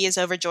Peggy is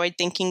overjoyed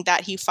thinking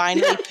that he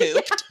finally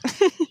pooped.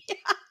 Yeah.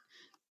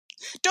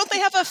 Don't they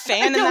have a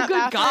fan in that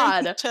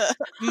bathroom to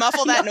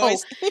muffle that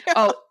noise?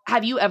 Oh,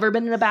 have you ever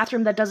been in a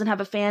bathroom that doesn't have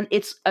a fan?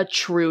 It's a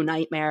true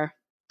nightmare.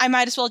 I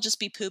might as well just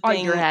be pooping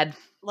on your head,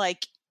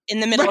 like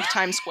in the middle of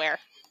Times Square.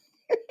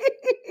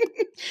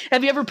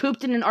 Have you ever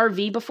pooped in an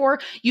RV before?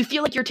 You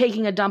feel like you're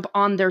taking a dump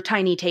on their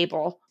tiny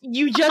table.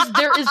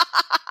 There is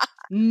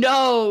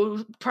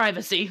no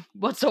privacy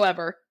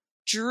whatsoever.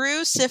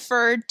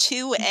 Drucifer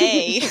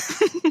 2A.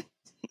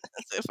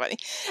 That's so funny.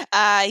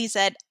 He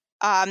said,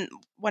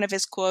 one of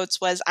his quotes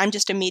was, "I'm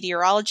just a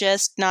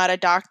meteorologist, not a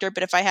doctor,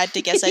 but if I had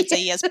to guess, I'd say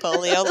he has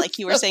polio," like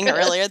you were saying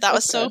earlier. That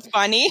was so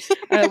funny.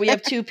 We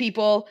have two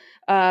people,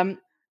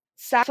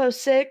 Sappho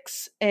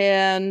 6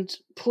 and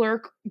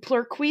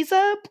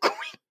Plurquiza,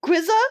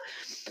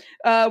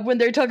 when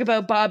they talk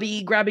about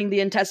Bobby grabbing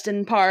the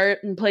intestine part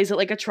and plays it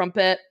like a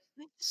trumpet.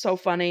 So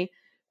funny.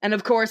 And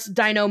of course,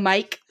 Dino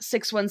Mike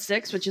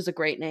 616, which is a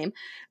great name.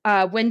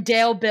 When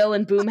Dale, Bill,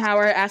 and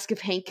Boomhauer ask if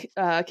Hank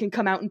can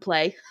come out and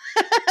play.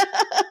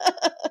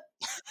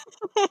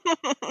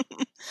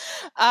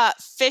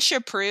 Fish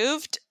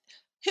approved.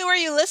 Who are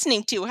you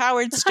listening to?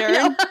 Howard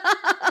Stern.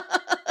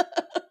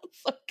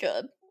 So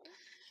good.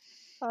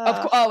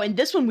 And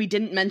this one we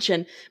didn't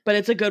mention, but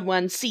it's a good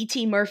one.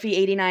 CT Murphy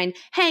 89.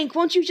 Hank,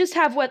 won't you just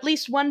have at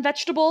least one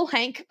vegetable?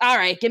 Hank, all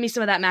right, give me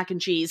some of that mac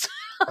and cheese.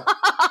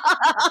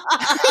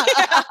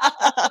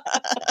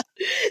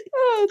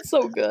 Oh, it's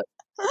so good.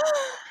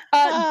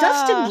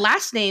 Dustin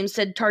last name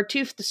said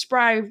Tartuffe the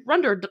Spry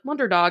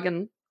Wonder Dog,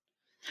 and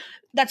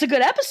that's a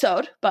good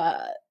episode,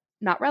 but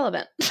not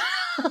relevant.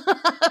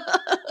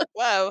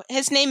 Whoa,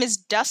 his name is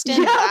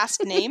Dustin,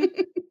 last name.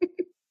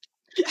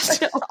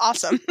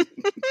 Awesome.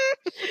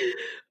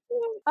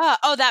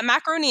 That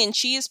macaroni and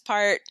cheese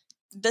part,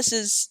 this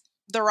is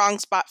the wrong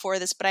spot for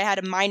this, but I had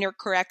a minor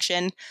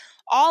correction.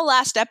 All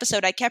last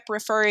episode, I kept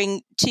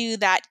referring to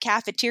that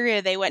cafeteria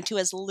they went to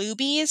as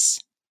Luby's.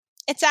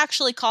 It's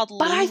actually called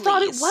Luly's. But I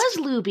thought it was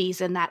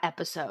Luby's in that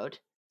episode.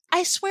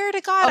 I swear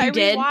to God, I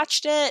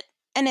rewatched it,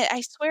 and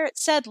I swear it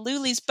said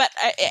Luly's, but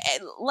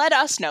let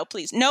us know,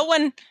 please. No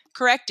one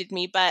corrected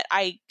me, but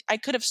I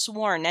could have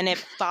sworn, and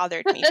it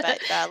bothered me, but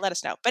let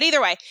us know. But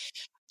either way.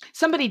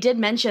 Somebody did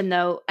mention,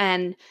 though,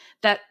 and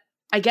that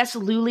I guess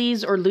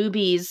Luly's or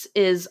Luby's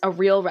is a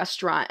real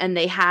restaurant, and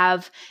they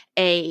have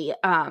a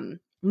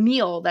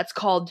meal that's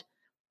called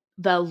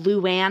the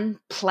Luann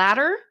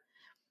Platter,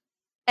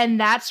 and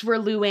that's where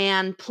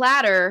Luann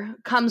Platter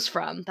comes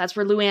from. That's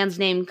where Luann's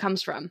name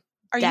comes from.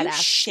 Are you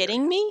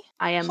shitting me?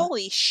 I am.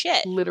 Holy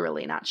shit.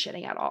 Literally not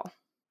shitting at all.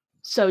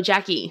 So,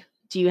 Jackie,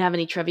 do you have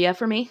any trivia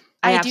for me?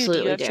 I absolutely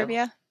do. Do you have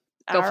trivia?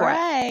 Go for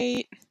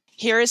it.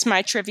 Here is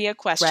my trivia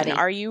question. Ready.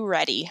 Are you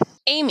ready?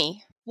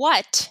 Amy,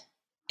 what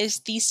is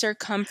the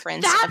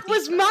circumference? That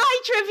was my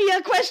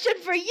trivia question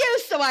for you,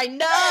 so I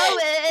know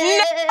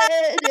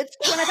it. It's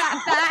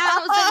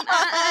 25,000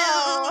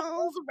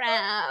 miles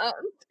around.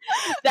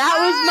 That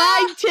was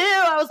mine too.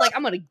 I was like,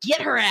 I'm gonna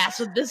get her ass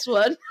with this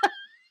one.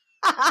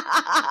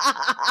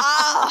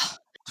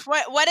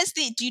 What is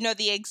do you know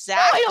the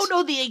exact? Oh, I don't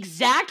know the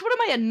exact. What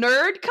am I, a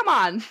nerd? Come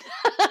on.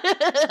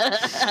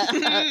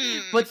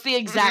 What's the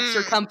exact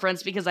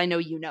circumference? Because I know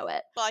you know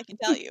it. Well, I can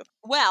tell you.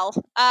 Well,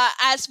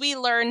 as we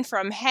learned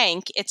from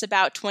Hank, it's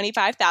about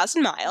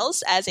 25,000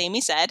 miles, as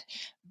Amy said.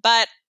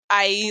 But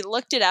I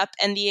looked it up,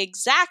 and the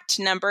exact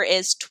number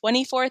is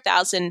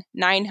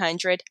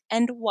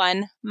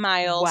 24,901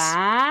 miles.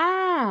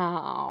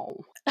 Wow.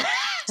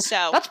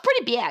 So that's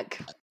pretty big.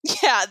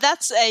 Yeah,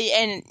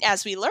 and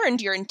as we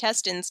learned, your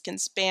intestines can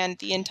span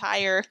the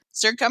entire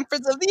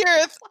circumference of the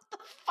earth. What the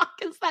fuck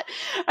is that?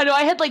 I know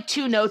I had like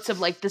 2 notes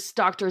of like, this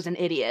doctor's an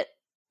idiot.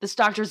 This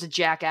doctor's a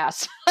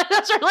jackass.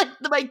 That's like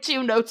my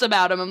 2 notes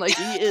about him. I'm like,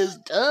 he is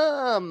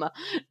dumb.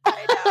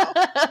 I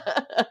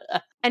know.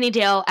 Any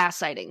Dale ass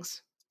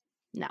sightings?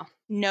 No.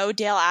 No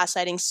Dale ass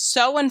sightings.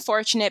 So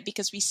unfortunate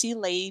because we see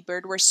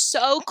Ladybird. We're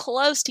so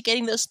close to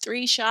getting those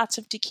 3 shots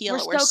of tequila.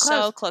 We're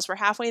so close. We're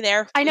halfway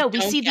there. I know. We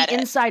see the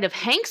inside of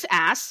Hank's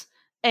ass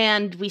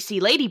and we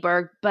see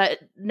Ladybird, but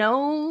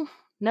no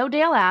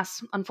Dale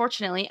ass,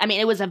 unfortunately. I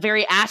mean, it was a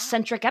very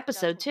ass-centric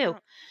episode too.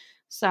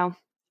 So,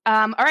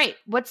 all right.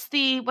 What's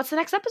the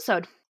next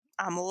episode?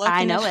 I'm looking.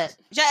 I know it.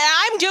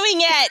 I'm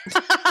doing it.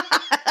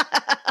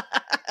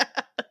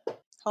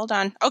 Hold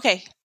on.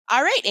 Okay.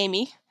 All right,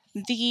 Amy.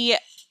 The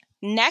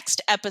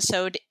next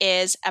episode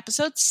is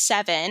episode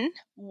 7,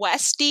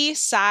 Westy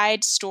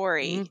Side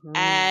Story. Mm-hmm.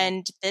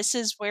 And this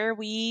is where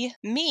we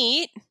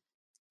meet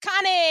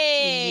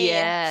Connie.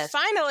 Yes.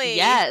 Finally.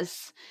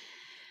 Yes.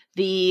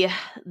 The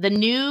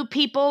new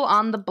people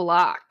on the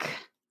block.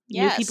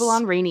 Yes. New people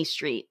on Rainy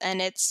Street. And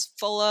it's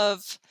full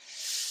of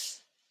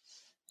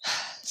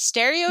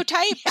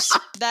stereotypes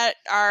that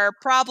are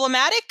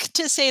problematic,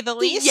 to say the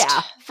least.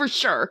 Yeah, for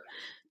sure.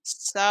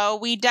 So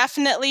we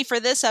definitely, for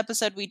this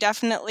episode,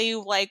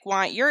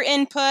 want your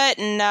input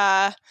and,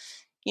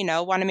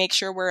 want to make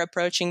sure we're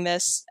approaching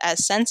this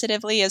as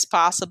sensitively as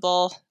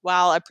possible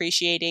while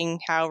appreciating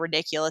how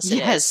ridiculous it is.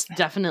 Yes,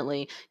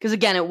 definitely. Because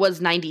again, it was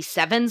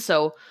 97,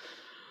 so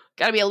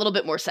got to be a little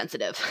bit more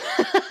sensitive.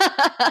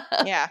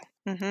 Yeah.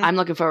 Mm-hmm. I'm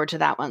looking forward to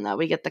that one, though.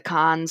 We get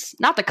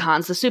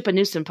the Super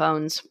Newsom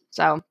Pones.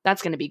 So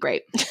that's going to be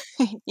great.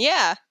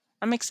 Yeah,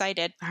 I'm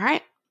excited. All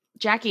right,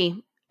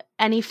 Jackie.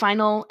 Any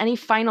final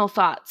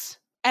thoughts?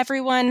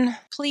 Everyone,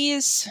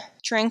 please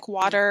drink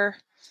water.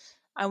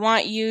 I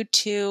want you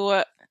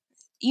to,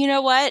 you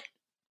know what?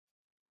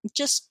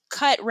 Just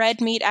cut red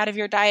meat out of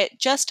your diet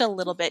just a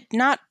little bit.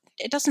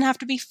 It doesn't have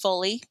to be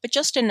fully, but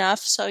just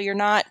enough so you're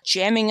not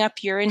jamming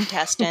up your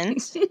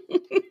intestines.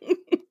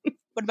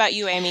 What about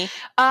you, Amy?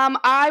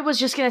 I was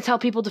just going to tell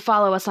people to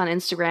follow us on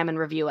Instagram and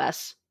review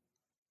us.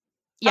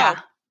 Yeah.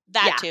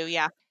 Too,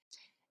 yeah.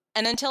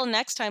 And until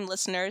next time,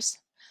 listeners,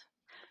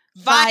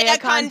 Vaya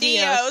con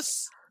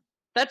Dios.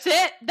 That's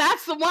it.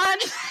 That's the one.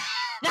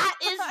 That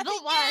is the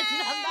one.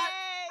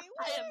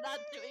 I am not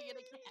doing it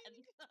again.